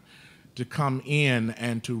time to come in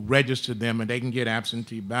and to register them, and they can get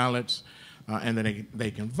absentee ballots, and then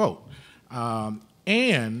they can vote.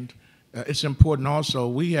 And it's important also,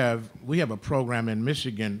 we have a program in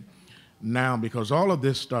Michigan now, because all of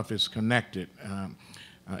this stuff is connected.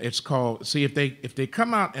 It's called, see, if they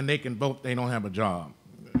come out and they can vote, they don't have a job.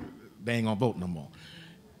 They ain't gonna vote no more.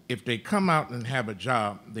 If they come out and have a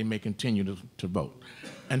job, they may continue to vote.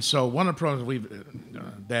 And so one of the programs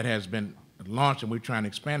that has been launched and we're trying to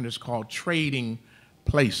expand is called Trading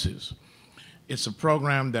Places. It's a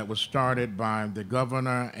program that was started by the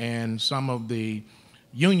governor and some of the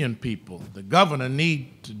union people. The governor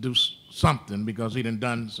needs to do something because he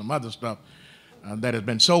done some other stuff that has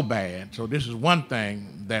been so bad. So this is one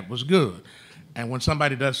thing that was good. And when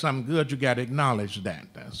somebody does something good, you got to acknowledge that.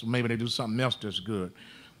 So maybe they do something else that's good.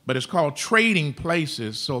 But it's called trading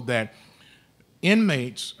places so that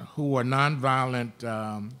inmates who are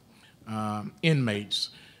nonviolent inmates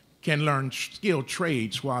can learn skilled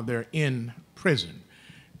trades while they're in prison.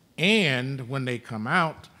 And when they come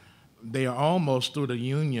out, they are almost through the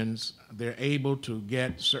unions, they're able to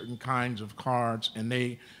get certain kinds of cards and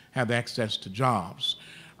they have access to jobs.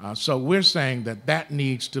 So we're saying that that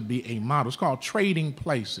needs to be a model. It's called trading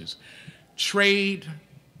places. Trade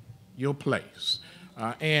your place.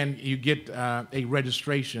 And you get a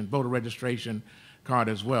registration, voter registration card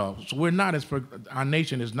as well. So we're not as, our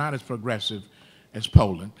nation is not as progressive as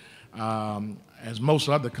Poland, as most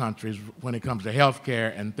other countries when it comes to health care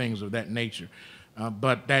and things of that nature.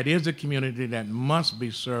 But that is a community that must be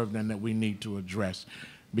served and that we need to address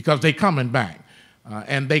because they're coming back.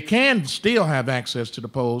 And they can still have access to the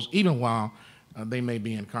polls even while they may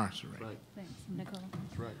be incarcerated. Right. Thanks. Nicole.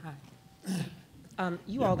 That's right. Hi.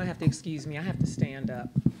 You all gonna have to excuse me. I have to stand up.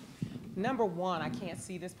 Number one, I can't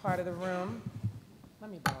see this part of the room.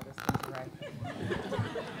 Let me borrow this thing, right?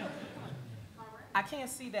 I can't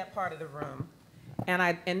see that part of the room.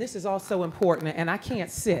 And this is also important, and I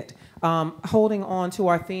can't sit. Holding on to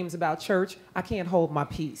our themes about church, I can't hold my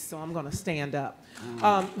peace, so I'm gonna stand up.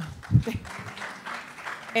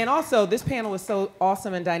 And also, this panel is so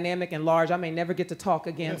awesome and dynamic and large, I may never get to talk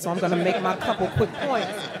again, so I'm gonna make my couple quick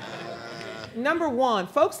points. Number one,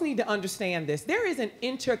 folks need to understand this. There is an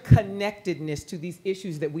interconnectedness to these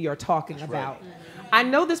issues that we are talking about. Right. I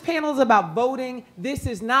know this panel is about voting. This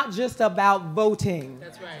is not just about voting.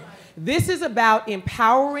 That's right. This is about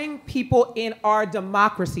empowering people in our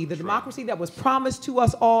democracy, the democracy that was promised to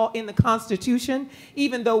us all in the Constitution,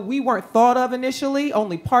 even though we weren't thought of initially,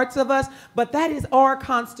 only parts of us, but that is our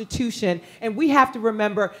Constitution. And we have to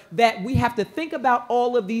remember that we have to think about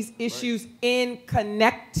all of these issues in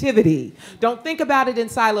connectivity. Don't think about it in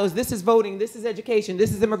silos. This is voting, this is education,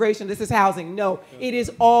 this is immigration, this is housing. No, it is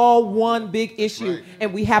all one big issue.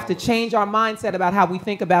 And we have to change our mindset about how we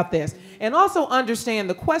think about this. And also understand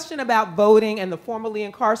the question about voting and the formerly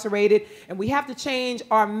incarcerated, and we have to change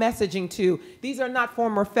our messaging too. These are not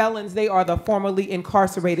former felons, they are the formerly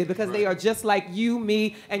incarcerated because they are just like you,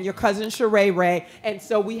 me, and your cousin Sheree Ray, and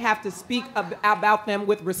so we have to speak about them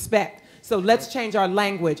with respect. So let's change our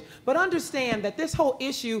language. But understand that this whole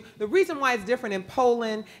issue, the reason why it's different in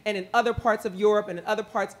Poland and in other parts of Europe and in other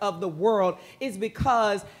parts of the world is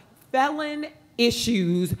because felon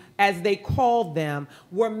issues, as they called them,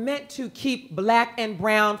 were meant to keep black and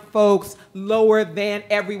brown folks lower than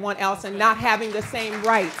everyone else and not having the same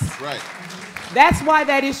rights. Right. That's why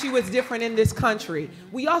that issue is different in this country.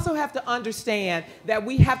 We also have to understand that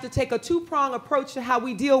we have to take a two-pronged approach to how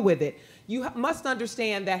we deal with it. You must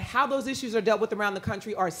understand that how those issues are dealt with around the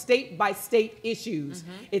country are state-by-state issues.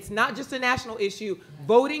 Mm-hmm. It's not just a national issue.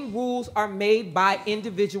 Voting rules are made by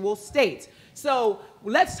individual states. So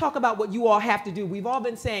let's talk about what you all have to do. We've all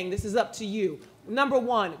been saying this is up to you. Number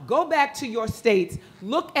one, go back to your states,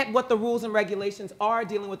 look at what the rules and regulations are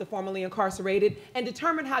dealing with the formerly incarcerated, and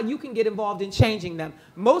determine how you can get involved in changing them,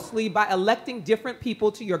 mostly by electing different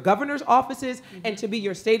people to your governor's offices and to be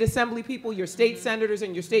your state assembly people, your state senators,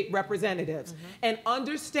 and your state representatives. And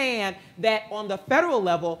understand that on the federal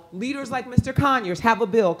level, leaders like Mr. Conyers have a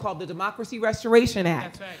bill called the Democracy Restoration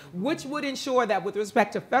Act, which would ensure that with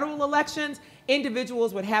respect to federal elections,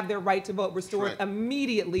 individuals would have their right to vote restored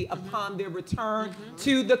immediately upon their return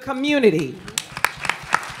to the community.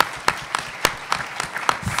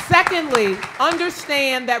 Secondly,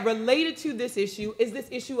 understand that related to this issue is this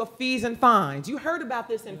issue of fees and fines. You heard about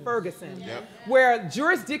this in Ferguson, where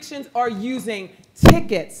jurisdictions are using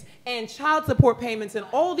tickets and child support payments and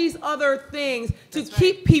all these other things to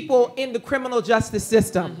keep people in the criminal justice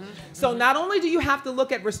system. So not only do you have to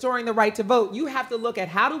look at restoring the right to vote, you have to look at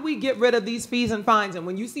how do we get rid of these fees and fines. And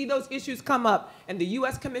when you see those issues come up, and the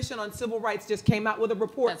U.S. Commission on Civil Rights just came out with a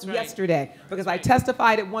report yesterday, because I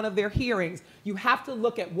testified at one of their hearings, you have to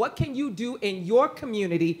look at what can you do in your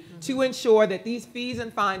community to ensure that these fees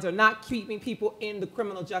and fines are not keeping people in the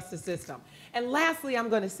criminal justice system. And lastly, I'm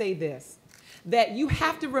going to say this, that you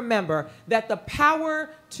have to remember that the power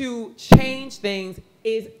to change things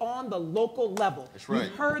is on the local level. That's right.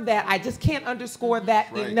 You've heard that. I just can't underscore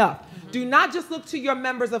that enough. Do not just look to your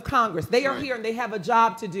members of Congress. They are here and they have a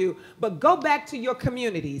job to do, but go back to your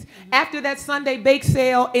communities. After that Sunday bake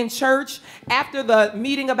sale in church, after the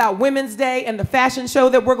meeting about Women's Day and the fashion show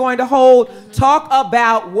that we're going to hold, talk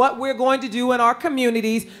about what we're going to do in our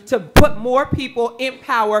communities to put more people in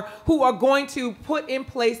power who are going to put in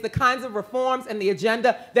place the kinds of reforms and the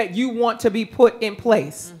agenda that you want to be put in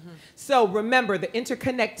place. So remember the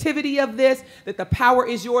interconnectivity of this, that the power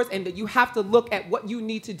is yours, and that you have to look at what you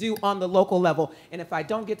need to do on the local level. And if I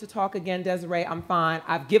don't get to talk again, Desiree, I'm fine.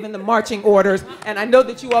 I've given the marching orders, and I know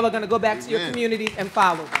that you all are going to go back to your communities and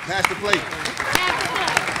follow them. Pass the plate.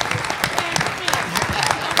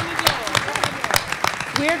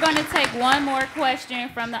 We're going to take one more question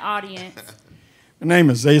from the audience. My name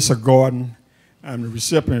is Asa Gordon. I'm the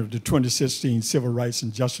recipient of the 2016 Civil Rights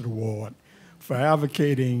and Justice Award for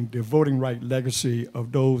advocating the voting right legacy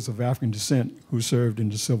of those of African descent who served in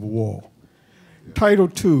the Civil War. Title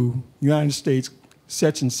II, United States,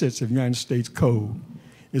 Section 6 of United States Code,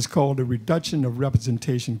 is called the Reduction of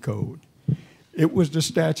Representation Code. It was the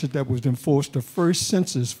statute that was enforced the first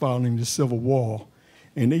census following the Civil War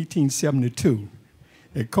in 1872.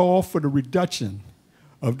 It called for the reduction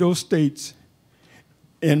of those states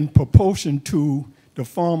in proportion to the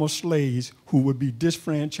former slaves who would be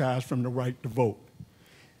disfranchised from the right to vote.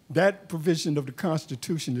 That provision of the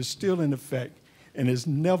Constitution is still in effect and has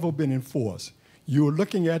never been enforced. You're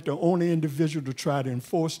looking at the only individual to try to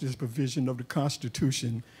enforce this provision of the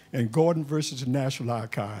Constitution and Gordon versus the National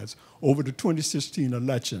Archives over the 2016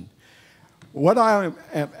 election. What I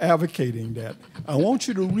am advocating that, I want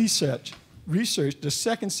you to research the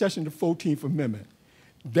second section of the 14th Amendment.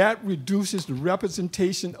 That reduces the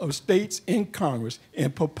representation of states in Congress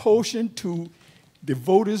in proportion to the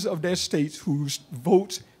voters of their states whose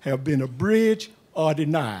votes have been abridged or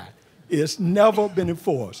denied. It's never been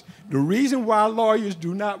enforced. The reason why lawyers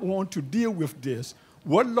do not want to deal with this,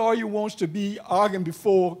 what lawyer wants to be arguing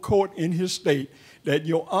before a court in his state that,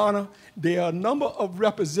 Your Honor, there are a number of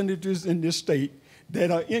representatives in this state that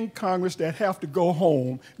are in Congress that have to go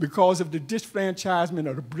home because of the disfranchisement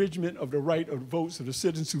or the abridgment of the right of the votes of the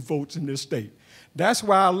citizens who vote in this state. That's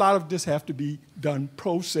why a lot of this have to be done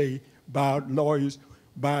pro se by lawyers,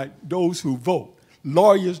 by those who vote.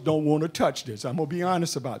 Lawyers don't want to touch this. I'm going to be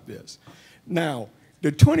honest about this. Now,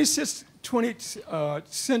 the 20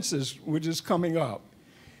 census, which is coming up,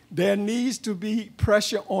 there needs to be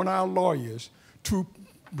pressure on our lawyers to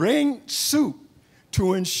bring suit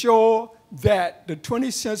to ensure that the 20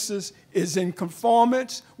 census is in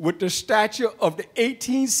conformance with the statute of the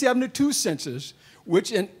 1872 census,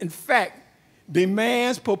 which in fact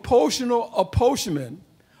demands proportional apportionment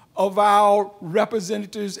of our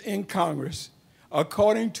representatives in Congress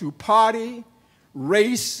according to party,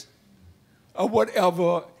 race, or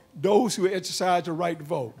whatever, those who exercise the right to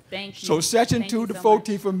vote. Thank you. So Section 2, the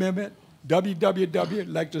 14th much. Amendment,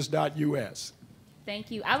 www.electors.us.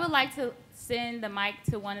 Thank you. I would like to send the mic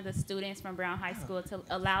to one of the students from Brown High School to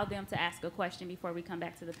allow them to ask a question before we come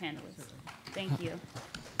back to the panelists. Thank you.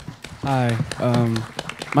 Hi,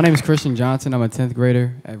 my name is Christian Johnson. I'm a 10th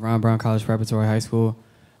grader at Ron Brown College Preparatory High School.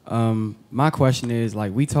 My question is,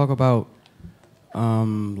 like, we talk about,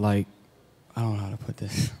 like, I don't know how to put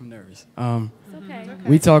this. I'm nervous. Okay.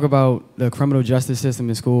 We talk about the criminal justice system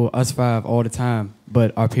in school, us five, all the time,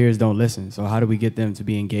 but our peers don't listen. So how do we get them to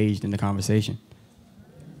be engaged in the conversation?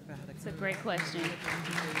 It's a great question.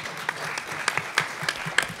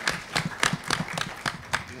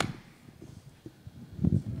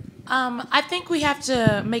 I think we have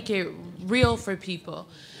to make it real for people.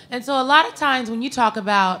 And so a lot of times when you talk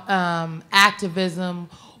about activism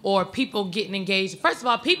or people getting engaged, first of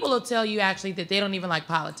all, people will tell you actually that they don't even like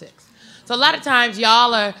politics. So a lot of times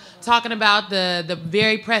y'all are talking about the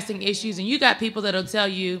very pressing issues, and you got people that'll tell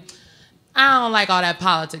you, I don't like all that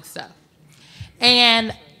politics stuff.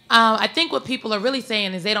 And I think what people are really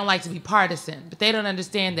saying is they don't like to be partisan, but they don't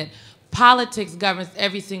understand that politics governs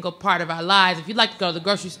every single part of our lives. If you'd like to go to the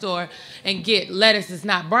grocery store and get lettuce that's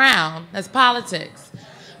not brown, that's politics.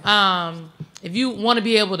 If you want to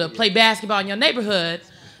be able to play basketball in your neighborhood,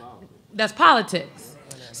 that's politics.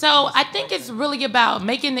 So I think it's really about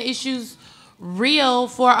making the issues real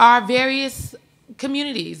for our various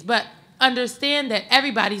communities, but understand that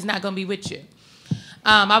everybody's not going to be with you.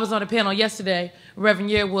 I was on a panel yesterday, Reverend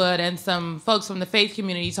Yearwood and some folks from the faith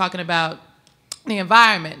community talking about the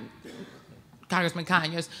environment. Congressman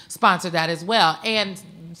Conyers sponsored that as well. And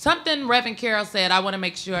something Reverend Carroll said, I want to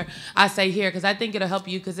make sure I say here because I think it'll help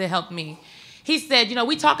you because it helped me. He said, you know,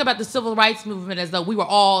 we talk about the civil rights movement as though we were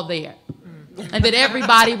all there and that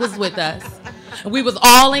everybody was with us. And we was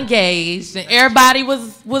all engaged, and everybody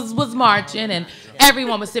was marching, and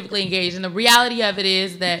everyone was civically engaged. And the reality of it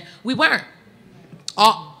is that we weren't.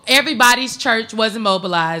 Everybody's church wasn't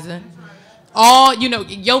mobilizing.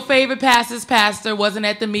 Your favorite pastor's pastor wasn't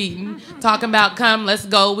at the meeting talking about, come, let's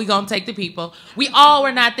go, we gonna take the people. We all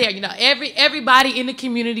were not there. Everybody in the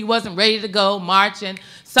community wasn't ready to go marching.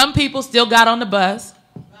 Some people still got on the bus.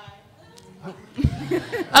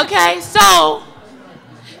 Okay, so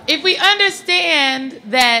if we understand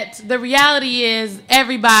that the reality is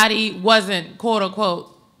everybody wasn't, quote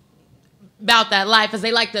unquote, about that life as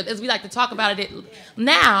we like to talk about it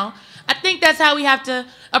now, I think that's how we have to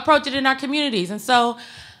approach it in our communities. And so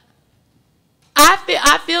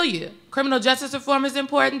I feel you. Criminal justice reform is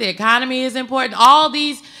important. The economy is important. All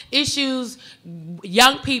these issues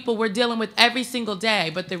young people we're dealing with every single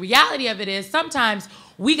day. But the reality of it is sometimes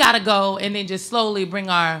we got to go and then just slowly bring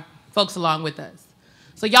our folks along with us.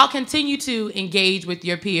 So y'all continue to engage with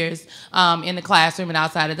your peers in the classroom and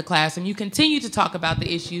outside of the classroom. You continue to talk about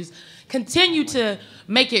the issues. Continue to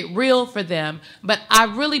make it real for them. But I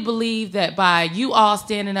really believe that by you all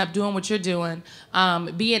standing up, doing what you're doing,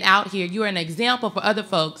 being out here, you're an example for other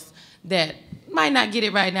folks that might not get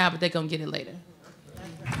it right now, but they're going to get it later.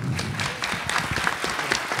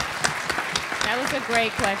 That was a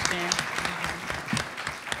great question.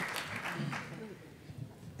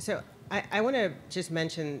 So I want to just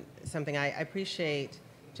mention something. I appreciate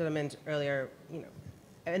gentlemen's earlier,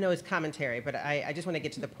 I know it's commentary, but I just want to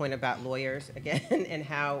get to the point about lawyers again and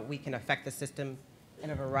how we can affect the system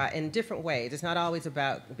in different ways. It's not always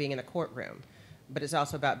about being in a courtroom, but it's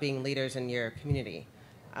also about being leaders in your community.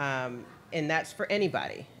 And that's for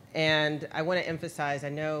anybody. And I want to emphasize,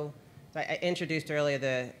 I introduced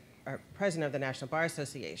earlier our president of the National Bar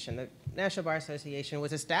Association. The National Bar Association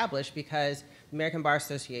was established because the American Bar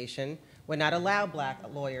Association would not allow black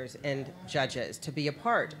lawyers and judges to be a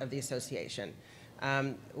part of the association.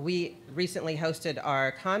 We recently hosted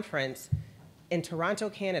our conference in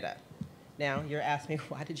Toronto, Canada. Now, you're asking me,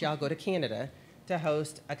 why did y'all go to Canada to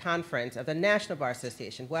host a conference of the National Bar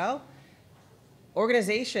Association? Well,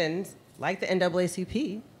 organizations like the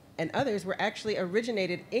NAACP and others were actually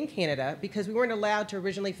originated in Canada because we weren't allowed to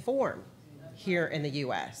originally form here in the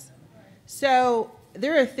US. So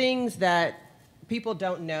there are things that people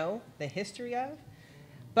don't know the history of,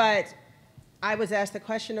 but I was asked the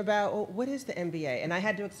question about, well, what is the NBA? And I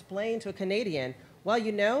had to explain to a Canadian, well,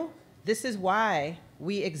 this is why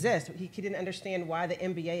we exist. He didn't understand why the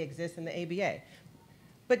NBA exists and the ABA.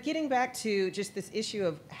 But getting back to just this issue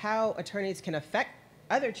of how attorneys can affect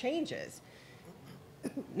other changes,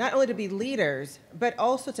 not only to be leaders, but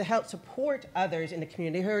also to help support others in the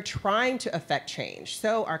community who are trying to affect change.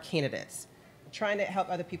 So are candidates, trying to help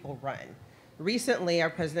other people run. Recently, our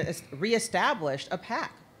president has reestablished a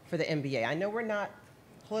PAC for the NBA. I know we're not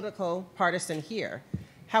political partisan here.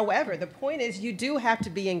 However, the point is you do have to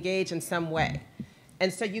be engaged in some way.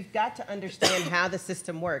 And so you've got to understand how the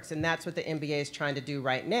system works, and that's what the NBA is trying to do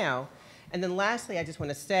right now. And then lastly, I just want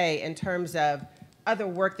to say, in terms of other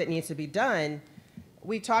work that needs to be done,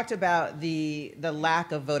 we talked about the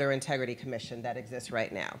lack of voter integrity commission that exists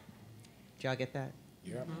right now. Did y'all get that?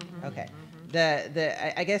 Yeah. Okay.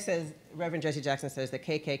 I guess as Reverend Jesse Jackson says, the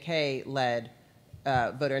KKK led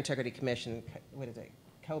voter integrity commission. What is it?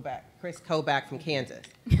 Chris Kobach from Kansas.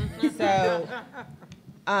 So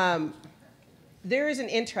there is an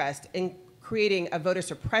interest in creating a voter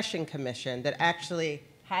suppression commission that actually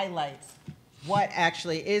highlights what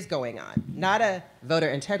actually is going on, not a voter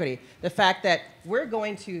integrity. The fact that we're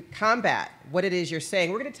going to combat what it is you're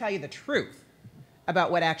saying. We're going to tell you the truth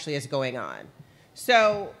about what actually is going on.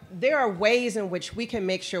 So there are ways in which we can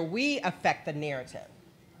make sure we affect the narrative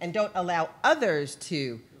and don't allow others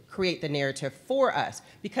to create the narrative for us,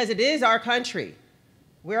 because it is our country.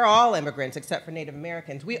 We're all immigrants except for Native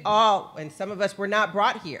Americans. We all, and some of us were not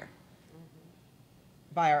brought here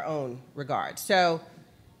by our own regard. So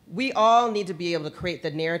we all need to be able to create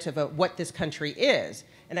the narrative of what this country is.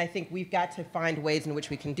 And I think we've got to find ways in which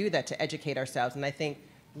we can do that to educate ourselves. And I think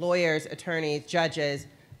lawyers, attorneys, judges,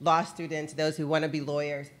 law students, those who want to be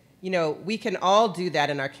lawyers, we can all do that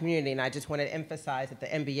in our community. And I just want to emphasize that the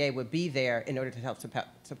NBA would be there in order to help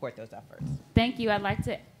support those efforts. Thank you. I'd like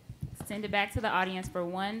to send it back to the audience for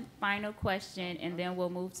one final question, and then we'll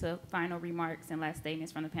move to final remarks and last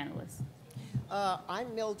statements from the panelists.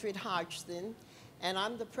 I'm Mildred Hodgson, and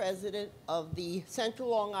I'm the president of the Central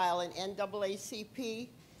Long Island NAACP,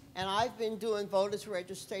 and I've been doing voters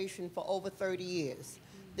registration for over 30 years.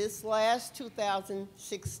 This last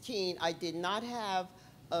 2016, I did not have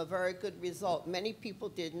a very good result. Many people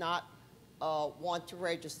did not want to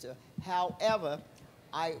register. However,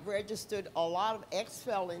 I registered a lot of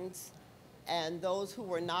ex-felons and those who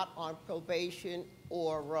were not on probation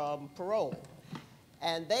or parole.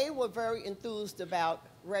 And they were very enthused about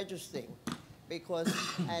registering because,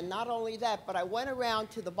 and not only that, but I went around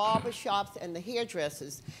to the barber shops and the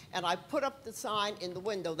hairdressers, and I put up the sign in the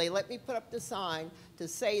window. They let me put up the sign to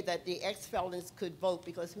say that the ex-felons could vote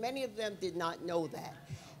because many of them did not know that.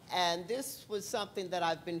 And this was something that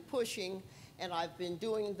I've been pushing, and I've been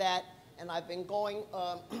doing that, and I've been going,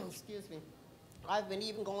 excuse me, I've been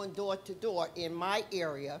even going door to door in my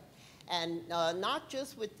area, and not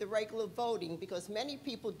just with the regular voting, because many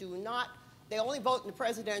people do not, they only vote in the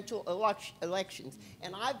presidential elections,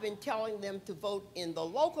 and I've been telling them to vote in the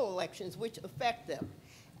local elections, which affect them.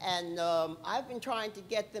 And I've been trying to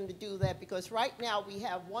get them to do that because right now we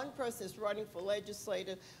have one person that's running for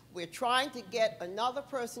legislator. We're trying to get another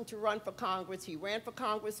person to run for Congress. He ran for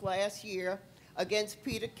Congress last year against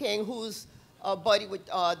Peter King, who's a buddy with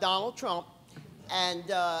Donald Trump. And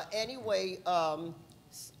anyway,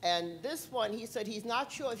 and this one, he said he's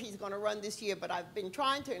not sure if he's going to run this year, but I've been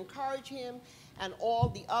trying to encourage him and all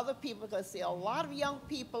the other people because there are a lot of young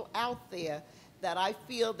people out there that I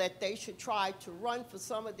feel that they should try to run for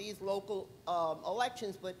some of these local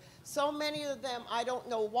elections. But so many of them, I don't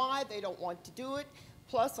know why they don't want to do it.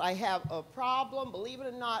 Plus, I have a problem, believe it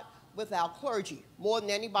or not, with our clergy more than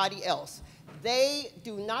anybody else. They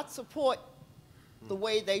do not support the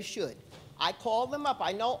way they should. I call them up.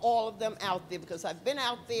 I know all of them out there because I've been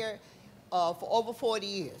out there for over 40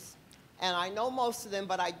 years. And I know most of them,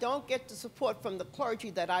 but I don't get the support from the clergy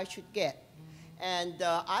that I should get. And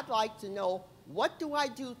I'd like to know, what do I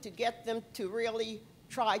do to get them to really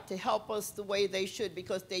try to help us the way they should,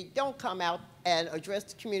 because they don't come out and address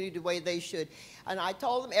the community the way they should. And I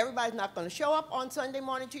told them everybody's not going to show up on Sunday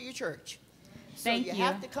morning to your church. So you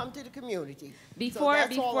have to come to the community. Before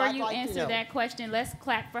you answer that question, let's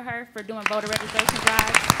clap for her for doing voter registration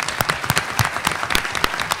drives.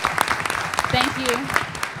 Thank you.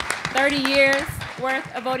 30 years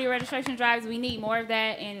worth of voter registration drives. We need more of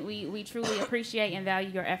that, and we truly appreciate and value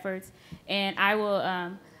your efforts. And I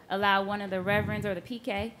will allow one of the reverends or the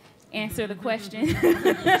PK answer the question.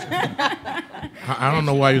 I don't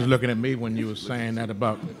know why you was looking at me when you were saying that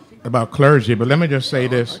about clergy, but let me just say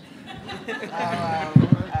this.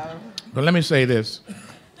 But let me say this.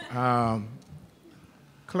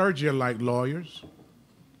 Clergy are like lawyers,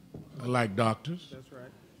 are like doctors, that's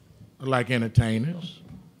right, are like entertainers,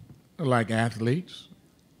 are like athletes,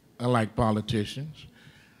 are like politicians.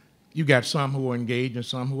 You got some who are engaged and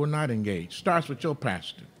some who are not engaged. Starts with your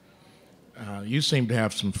pastor. You seem to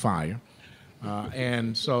have some fire.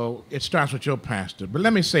 And so it starts with your pastor. But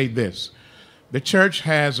let me say this. The church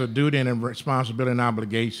has a duty and a responsibility and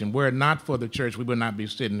obligation. Were it not for the church, we would not be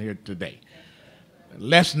sitting here today.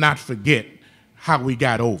 Let's not forget how we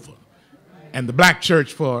got over. And the black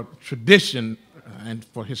church, for tradition and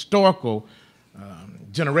for historical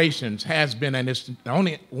generations, has been, and it's the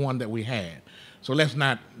only one that we had. So let's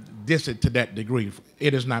not diss it to that degree.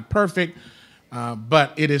 It is not perfect,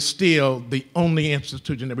 but it is still the only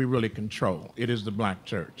institution that we really control. It is the black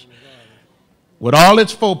church. With all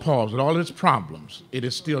its faux pas, with all its problems, it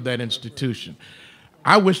is still that institution.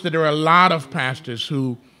 I wish that there were a lot of pastors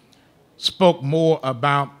who spoke more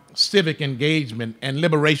about civic engagement and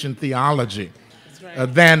liberation theology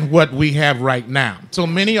than what we have right now. So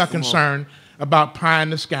many are concerned about pie in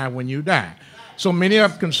the sky when you die. So many are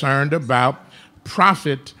concerned about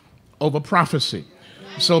profit over prophecy.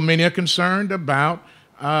 So many are concerned about,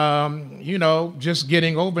 you know, just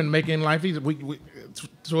getting over and making life easy.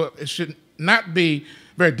 So it should not be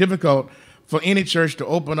very difficult for any church to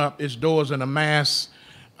open up its doors in a mass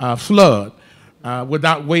flood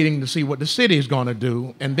without waiting to see what the city is going to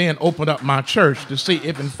do, and then open up my church to see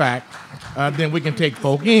if, in fact, then we can take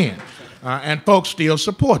folk in. And folks still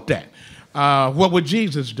support that. What would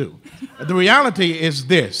Jesus do? The reality is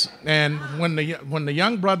this, and when the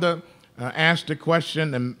young brother asked the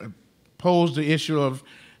question and posed the issue of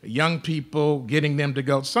young people, getting them to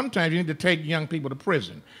go, sometimes you need to take young people to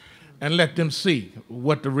prison and let them see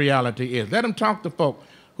what the reality is. Let them talk to folk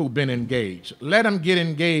who've been engaged. Let them get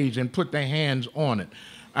engaged and put their hands on it.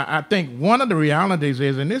 I think one of the realities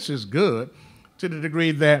is, and this is good to the degree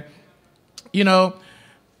that, you know,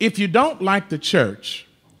 if you don't like the church,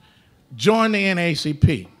 join the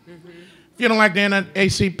NAACP. If you don't like the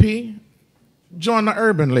NAACP, join the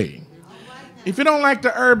Urban League. If you don't like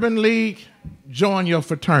the Urban League, join your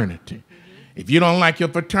fraternity. If you don't like your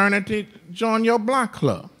fraternity, join your block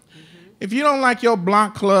club. If you don't like your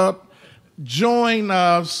block club, join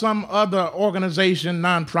some other organization,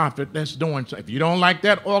 nonprofit that's doing so. If you don't like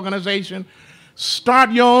that organization, Start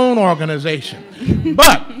your own organization.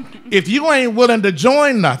 But if you ain't willing to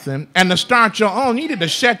join nothing and to start your own, you need to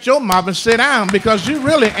shut your mouth and sit down because you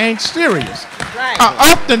really ain't serious. Right.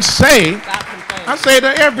 I often say, I say to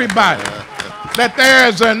everybody, that there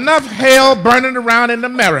is enough hell burning around in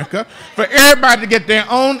America for everybody to get their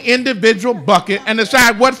own individual bucket and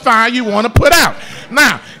decide what fire you want to put out.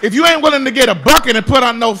 Now, if you ain't willing to get a bucket and put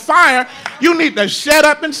out no fire, you need to shut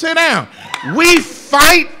up and sit down. We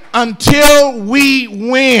fight until we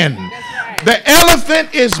win. The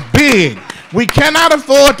elephant is big. We cannot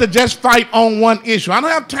afford to just fight on one issue. I don't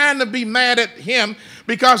have time to be mad at him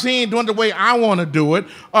because he ain't doing it the way I want to do it,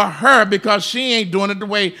 or her because she ain't doing it the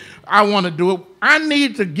way I want to do it. I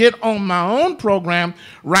need to get on my own program,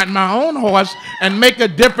 ride my own horse, and make a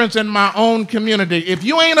difference in my own community. If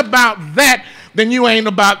you ain't about that, then you ain't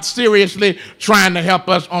about seriously trying to help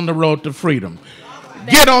us on the road to freedom.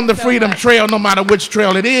 Get on the freedom trail, no matter which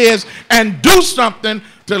trail it is, and do something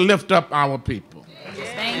to lift up our people.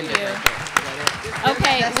 Thank you.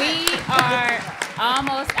 Okay, we are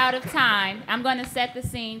almost out of time. I'm going to set the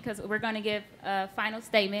scene because we're going to give final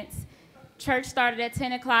statements. Church started at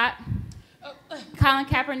 10 o'clock. Colin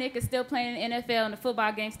Kaepernick is still playing in the NFL, and the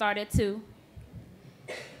football game started at 2.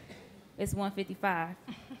 It's 1:55.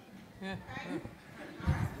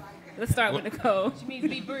 Let's start with Nicole. Which means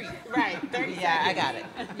be brief. Right. 30 yeah, I got it.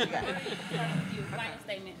 You got it. Final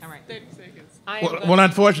statements. All right. 30 seconds. Well,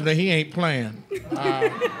 unfortunately, he ain't playing.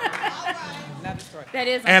 That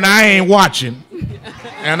is. And I ain't watching.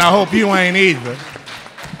 And I hope you ain't either.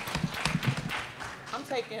 I'm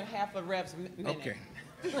taking half a Rev's minute. Okay.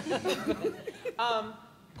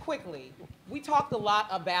 Quickly, we talked a lot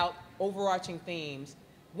about overarching themes.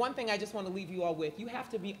 One thing I just want to leave you all with, you have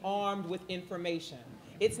to be armed with information.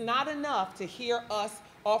 It's not enough to hear us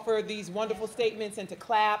offer these wonderful statements and to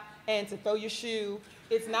clap and to throw your shoe.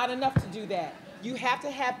 It's not enough to do that. You have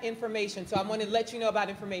to have information, so I want to let you know about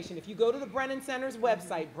information. If you go to the Brennan Center's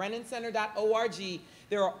website, brennancenter.org,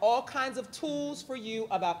 there are all kinds of tools for you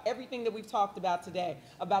about everything that we've talked about today,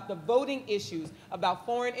 about the voting issues, about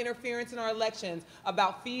foreign interference in our elections,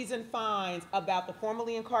 about fees and fines, about the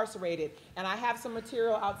formerly incarcerated. And I have some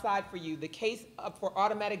material outside for you, the case for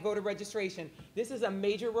automatic voter registration. This is a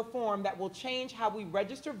major reform that will change how we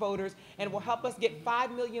register voters and will help us get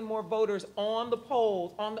 5 million more voters on the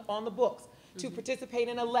polls, on the books, to participate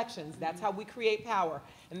in elections. That's how we create power.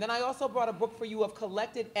 And then I also brought a book for you of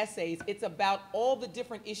collected essays. It's about all the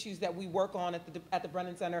different issues that we work on at the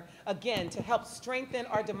Brennan Center, again, to help strengthen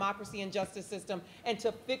our democracy and justice system and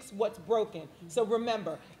to fix what's broken. So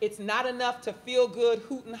remember, it's not enough to feel good,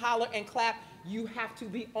 hoot and holler and clap. You have to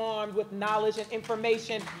be armed with knowledge and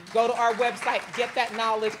information. Go to our website, get that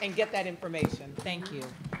knowledge, and get that information. Thank you.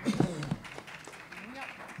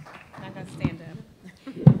 I got to stand up.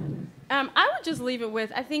 I would just leave it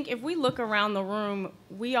with, I think if we look around the room,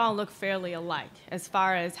 we all look fairly alike as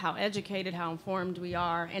far as how educated, how informed we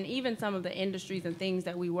are, and even some of the industries and things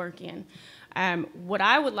that we work in. What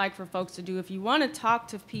I would like for folks to do, if you want to talk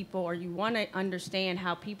to people or you want to understand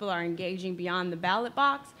how people are engaging beyond the ballot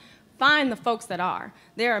box, find the folks that are.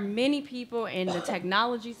 There are many people in the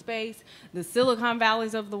technology space, the Silicon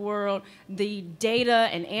Valleys of the world, the data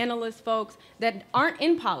and analyst folks that aren't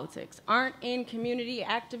in politics, aren't in community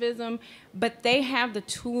activism, but they have the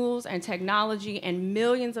tools and technology and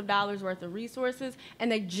millions of dollars worth of resources,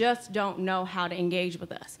 and they just don't know how to engage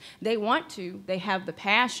with us. They want to, they have the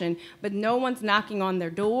passion, but no one's knocking on their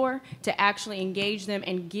door to actually engage them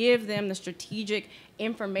and give them the strategic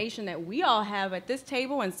information that we all have at this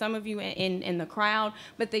table and some of you in the crowd,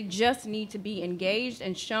 but they just need to be engaged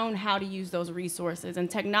and shown how to use those resources. And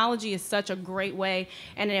technology is such a great way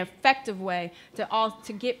and an effective way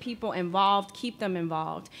to get people involved, keep them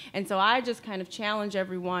involved. And so I just kind of challenge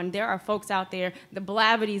everyone. There are folks out there, the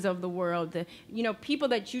Blavities of the world, the people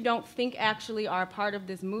that you don't think actually are a part of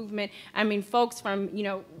this movement. I mean, folks from,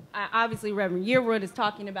 obviously Reverend Yearwood is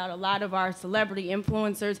talking about a lot of our celebrity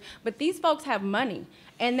influencers, but these folks have money.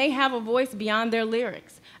 And they have a voice beyond their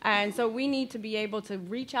lyrics. And so we need to be able to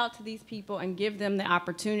reach out to these people and give them the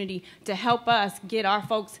opportunity to help us get our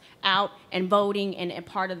folks out and voting and a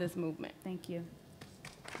part of this movement. Thank you.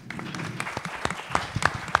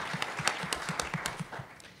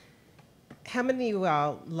 How many of you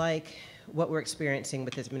all like what we're experiencing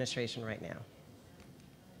with this administration right now?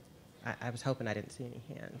 I was hoping I didn't see any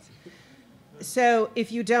hands. So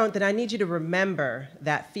if you don't, then I need you to remember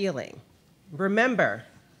that feeling. Remember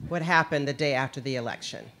what happened the day after the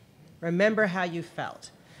election. Remember how you felt.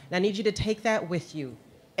 And I need you to take that with you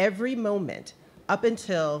every moment up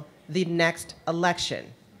until the next election.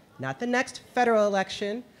 Not the next federal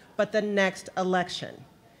election, but the next election.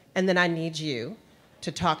 And then I need you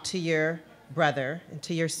to talk to your brother, and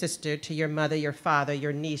to your sister, to your mother, your father,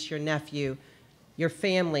 your niece, your nephew, your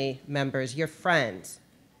family members, your friends,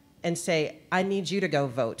 and say, I need you to go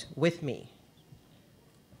vote with me.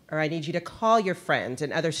 Or I need you to call your friends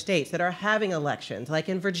in other states that are having elections, like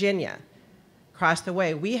in Virginia. Across the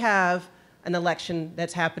way, we have an election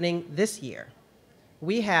that's happening this year.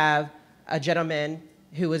 We have a gentleman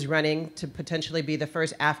who is running to potentially be the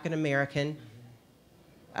first African-American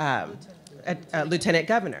lieutenant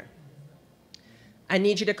governor. I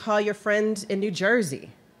need you to call your friends in New Jersey.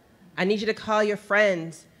 I need you to call your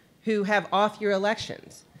friends who have off-year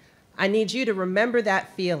elections. I need you to remember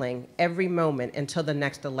that feeling every moment until the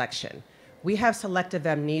next election. We have selective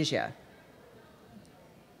amnesia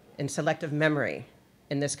and selective memory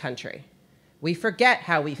in this country. We forget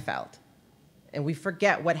how we felt, and we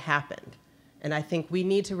forget what happened. And I think we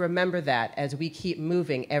need to remember that as we keep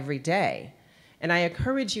moving every day. And I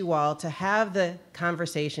encourage you all to have the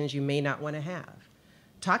conversations you may not want to have.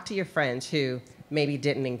 Talk to your friends who maybe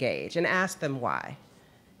didn't engage and ask them why.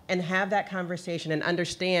 And have that conversation and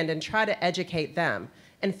understand and try to educate them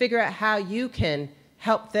and figure out how you can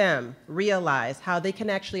help them realize how they can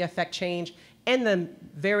actually affect change in the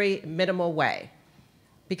very minimal way.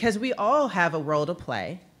 Because we all have a role to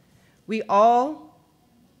play. We all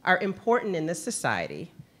are important in this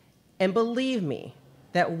society. And believe me,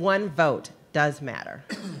 that one vote does matter.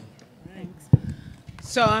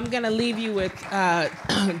 So I'm going to leave you with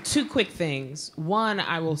two quick things. One,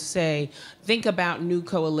 I will say, think about new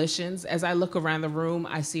coalitions. As I look around the room,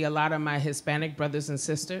 I see a lot of my Hispanic brothers and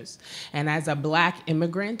sisters. And as a Black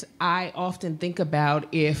immigrant, I often think about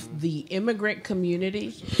if the immigrant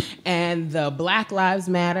community and the Black Lives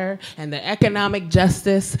Matter and the economic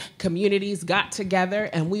justice communities got together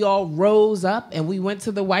and we all rose up and we went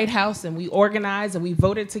to the White House and we organized and we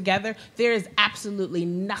voted together, there is absolutely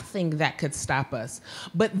nothing that could stop us.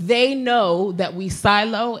 But they know that we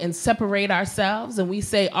silo and separate ourselves and we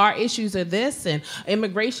say our issues are this and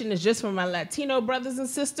immigration is just for my Latino brothers and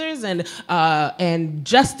sisters and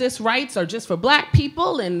justice rights are just for Black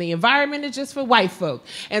people and the environment is just for white folk.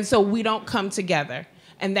 And so we don't come together.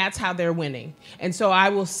 And that's how they're winning. And so I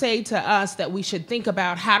will say to us that we should think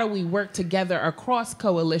about how do we work together across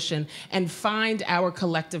coalition and find our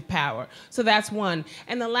collective power. So that's one.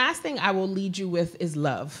 And the last thing I will lead you with is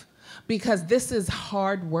love. Because this is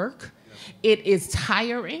hard work. It is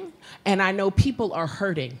tiring. And I know people are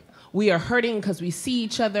hurting. We are hurting because we see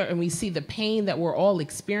each other and we see the pain that we're all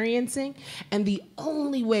experiencing. And the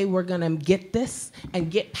only way we're going to get this and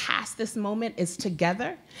get past this moment is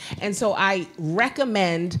together. And so I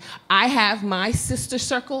recommend, I have my sister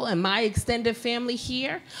circle and my extended family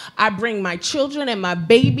here. I bring my children and my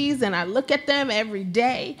babies and I look at them every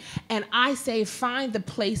day and I say, find the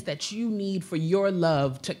place that you need for your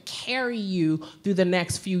love to carry you through the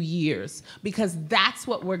next few years, because that's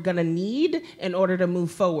what we're gonna need in order to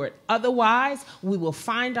move forward. Otherwise, we will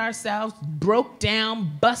find ourselves broke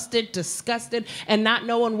down, busted, disgusted, and not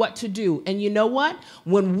knowing what to do. And you know what?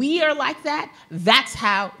 When we are like that, that's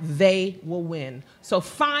how they will win. So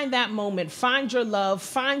find that moment, find your love,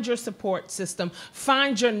 find your support system,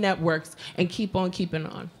 find your networks, and keep on keeping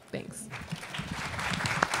on. Thanks.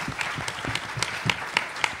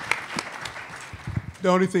 The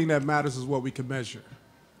only thing that matters is what we can measure.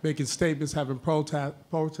 Making statements, having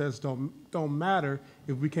protests don't matter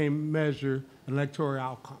if we can't measure an electoral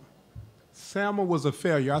outcome. Selma was a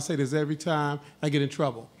failure. I say this every time I get in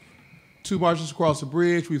trouble. 2 marches across the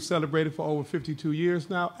bridge, we've celebrated for over 52 years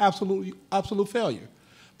now. Absolute failure.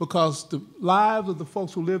 Because the lives of the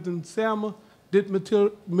folks who lived in Selma didn't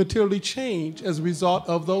materially change as a result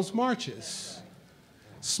of those marches.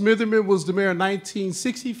 Smitherman was the mayor in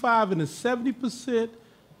 1965 in a 70%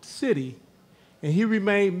 city, and he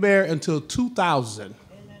remained mayor until 2000.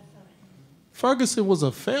 Ferguson was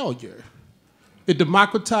a failure. It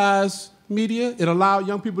democratized media. It allowed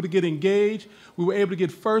young people to get engaged. We were able to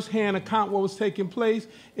get firsthand account what was taking place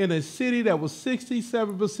in a city that was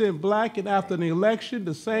 67% Black, and after the election,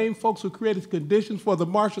 the same folks who created conditions for the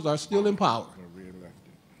marches are still in power.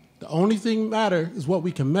 The only thing matter is what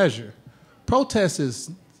we can measure. Protest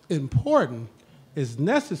is important, is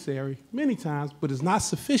necessary many times, but it's not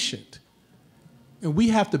sufficient. And we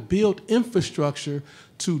have to build infrastructure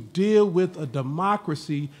to deal with a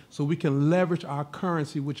democracy so we can leverage our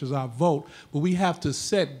currency, which is our vote. But we have to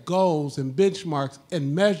set goals and benchmarks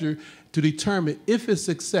and measure to determine if it's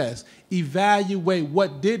success, evaluate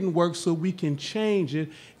what didn't work so we can change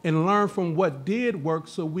it, and learn from what did work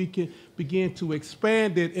so we can begin to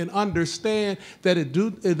expand it and understand that it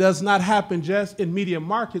does not happen just in media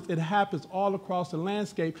markets, it happens all across the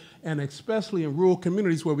landscape, and especially in rural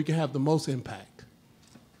communities where we can have the most impact.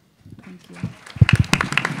 Thank you.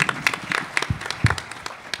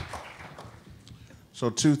 So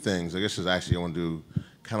two things. I guess is actually I want to do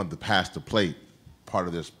kind of the pass the plate part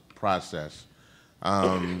of this process.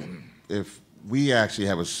 If we actually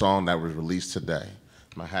have a song that was released today,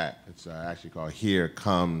 my hat, it's actually called Here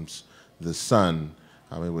Comes the Sun.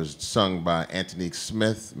 It was sung by Antonique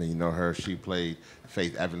Smith. I mean, you know her. She played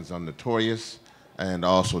Faith Evans on Notorious, and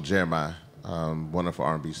also Jeremiah, wonderful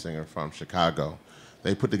R&B singer from Chicago.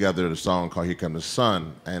 They put together the song called Here Comes the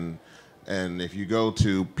Sun, and if you go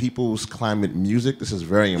to People's Climate Music, this is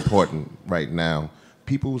very important right now,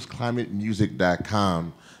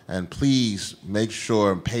 peoplesclimatemusic.com, and please make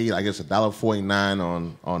sure and pay, I guess,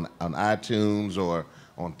 $1.49 on iTunes or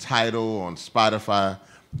on Tidal, on Spotify.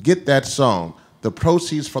 Get that song. The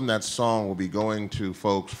proceeds from that song will be going to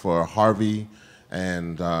folks for Harvey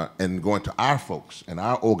and going to our folks and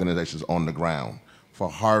our organizations on the ground for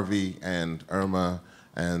Harvey and Irma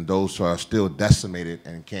and those who are still decimated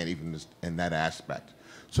and can't even in that aspect.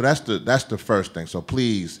 So that's the first thing. So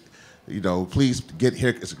please, please get here.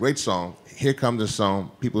 It's a great song. Here Comes the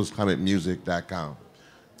Song, peoplesclimatemusic.com.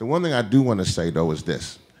 The one thing I do want to say, though, is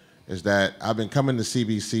this, is that I've been coming to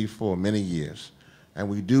CBC for many years, and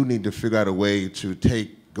we do need to figure out a way to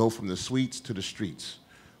go from the suites to the streets.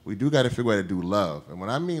 We do got to figure out how to do love. And when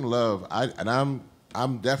I mean love,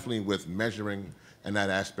 I'm definitely with measuring in that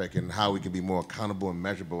aspect and how we can be more accountable and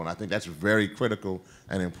measurable, and I think that's very critical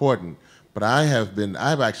and important. But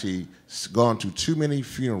I've actually gone to too many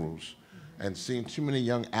funerals and seen too many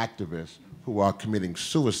young activists who are committing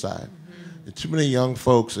suicide. And too many young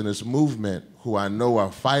folks in this movement who I know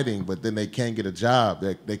are fighting, but then they can't get a job.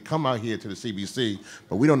 They come out here to the CBC,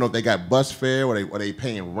 but we don't know if they got bus fare or they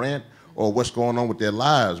paying rent or what's going on with their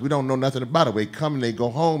lives. We don't know nothing about it. They come and they go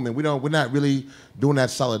home, and we're not really doing that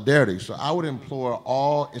solidarity. So I would implore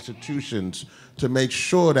all institutions to make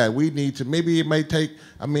sure that we need to, maybe it may take,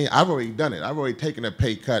 I mean, I've already done it. I've already taken a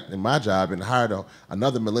pay cut in my job and hired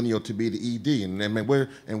another millennial to be the ED. And we're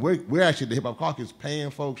actually, the Hip Hop Caucus, paying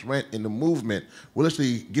folks rent in the movement. We're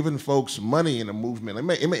literally giving folks money in the movement.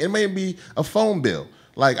 It may be a phone bill.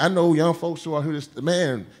 Like, I know young folks who are here,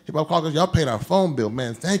 man, Hip Hop Caucus, y'all paying our phone bill.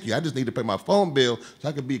 Man, thank you. I just need to pay my phone bill so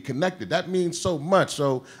I can be connected. That means so much.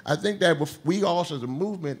 So I think that we also, as a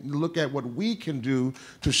movement, look at what we can do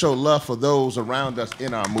to show love for those around us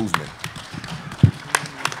in our movement.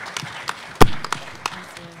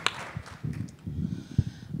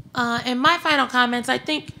 And my final comments, I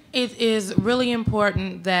think it is really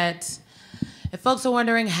important that if folks are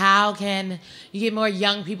wondering how can you get more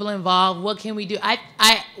young people involved, what can we do?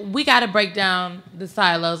 We got to break down the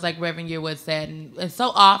silos, like Reverend Yearwood said. And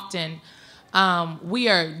so often we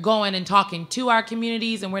are going and talking to our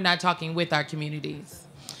communities, and we're not talking with our communities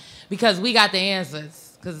because we got the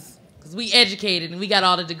answers, because we educated and we got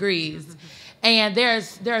all the degrees. And there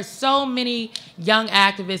are so many young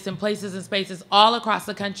activists in places and spaces all across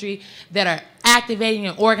the country that are activating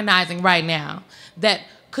and organizing right now that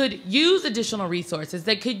could use additional resources,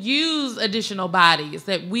 that could use additional bodies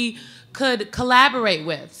that we could collaborate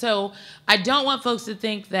with. So I don't want folks to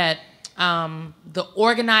think that the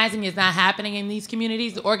organizing is not happening in these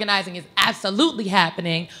communities. The organizing is absolutely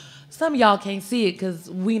happening. Some of y'all can't see it because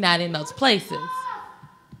we not in those places.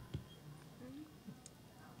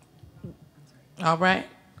 All right.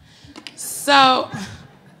 So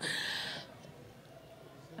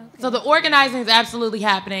the organizing is absolutely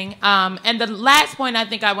happening. And the last point I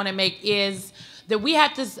think I want to make is that we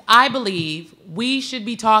have to, I believe, we should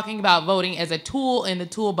be talking about voting as a tool in the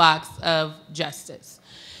toolbox of justice.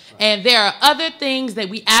 And there are other things that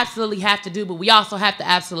we absolutely have to do, but we also have to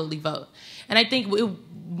absolutely vote. And I think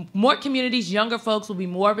more communities, younger folks will be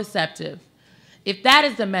more receptive if that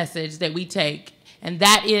is the message that we take. And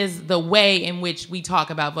that is the way in which we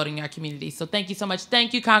talk about voting in our community. So thank you so much.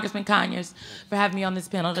 Thank you, Congressman Conyers, for having me on this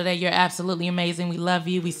panel today. You're absolutely amazing. We love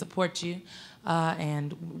you. We support you.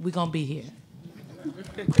 And we're going to be here.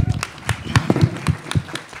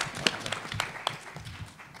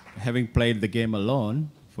 Having played the game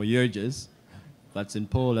alone for years, that's in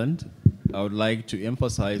Poland, I would like to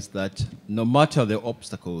emphasize that no matter the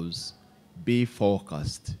obstacles, be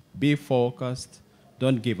focused. Be focused.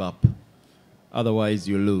 Don't give up. Otherwise,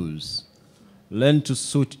 you lose. Learn to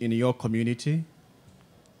suit in your community.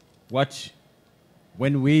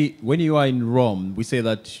 When you are in Rome, we say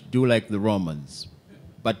that do like the Romans,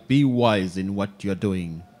 but be wise in what you're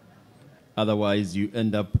doing. Otherwise, you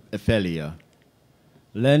end up a failure.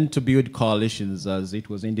 Learn to build coalitions, as it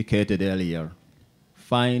was indicated earlier.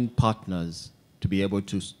 Find partners to be able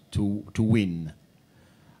to win.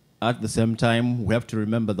 At the same time, we have to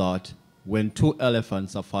remember that when two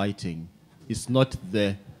elephants are fighting, it's not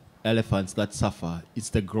the elephants that suffer, it's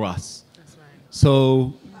the grass. That's right.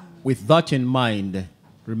 So with that in mind,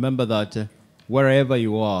 remember that wherever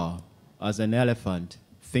you are, as an elephant,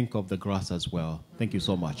 think of the grass as well. Thank you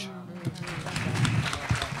so much.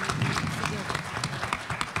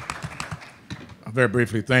 Very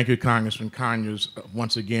briefly, thank you, Congressman Conyers,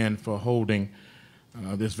 once again for holding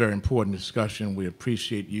this very important discussion. We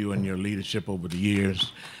appreciate you and your leadership over the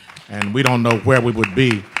years. And we don't know where we would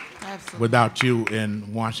be without you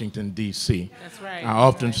in Washington, D.C. That's right. I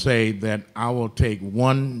often say that I will take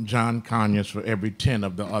one John Conyers for every 10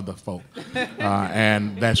 of the other folk.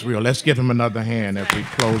 And that's real. Let's give him another hand as we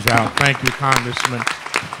close out. Thank you, Congressman.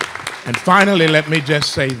 And finally, let me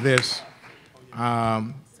just say this.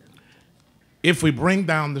 If we bring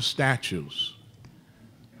down the statues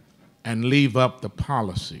and leave up the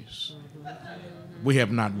policies, we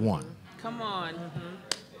have not won. Come on.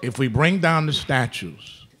 If we bring down the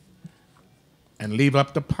statues and leave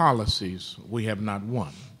up the policies, we have not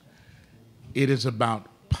won. It is about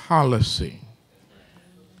policy.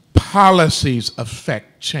 Policies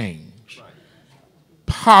affect change.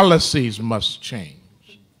 Policies must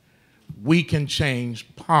change. We can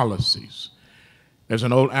change policies. There's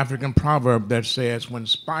an old African proverb that says, when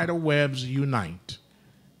spider webs unite,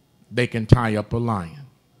 they can tie up a lion.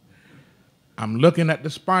 I'm looking at the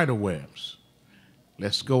spider webs.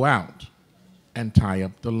 Let's go out and tie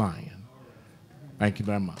up the lion. Thank you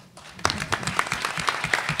very much.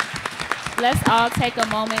 Let's all take a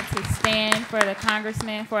moment to stand for the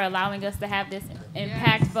Congressman for allowing us to have this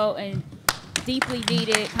impactful and deeply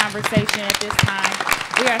needed conversation at this time.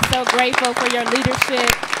 We are so grateful for your leadership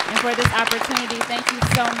and for this opportunity. Thank you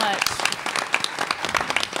so much.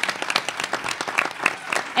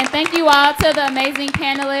 And thank you all to the amazing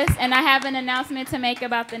panelists. And I have an announcement to make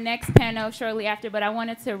about the next panel shortly after, but I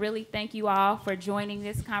wanted to really thank you all for joining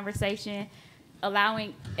this conversation,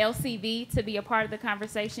 allowing LCV to be a part of the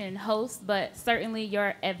conversation and host, but certainly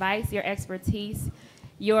your advice, your expertise,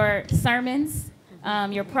 your sermons,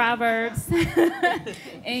 your proverbs,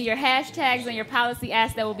 and your hashtags and your policy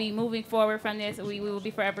asks that will be moving forward from this. We will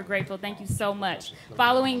be forever grateful. Thank you so much.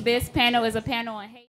 Following this panel is a panel on hate.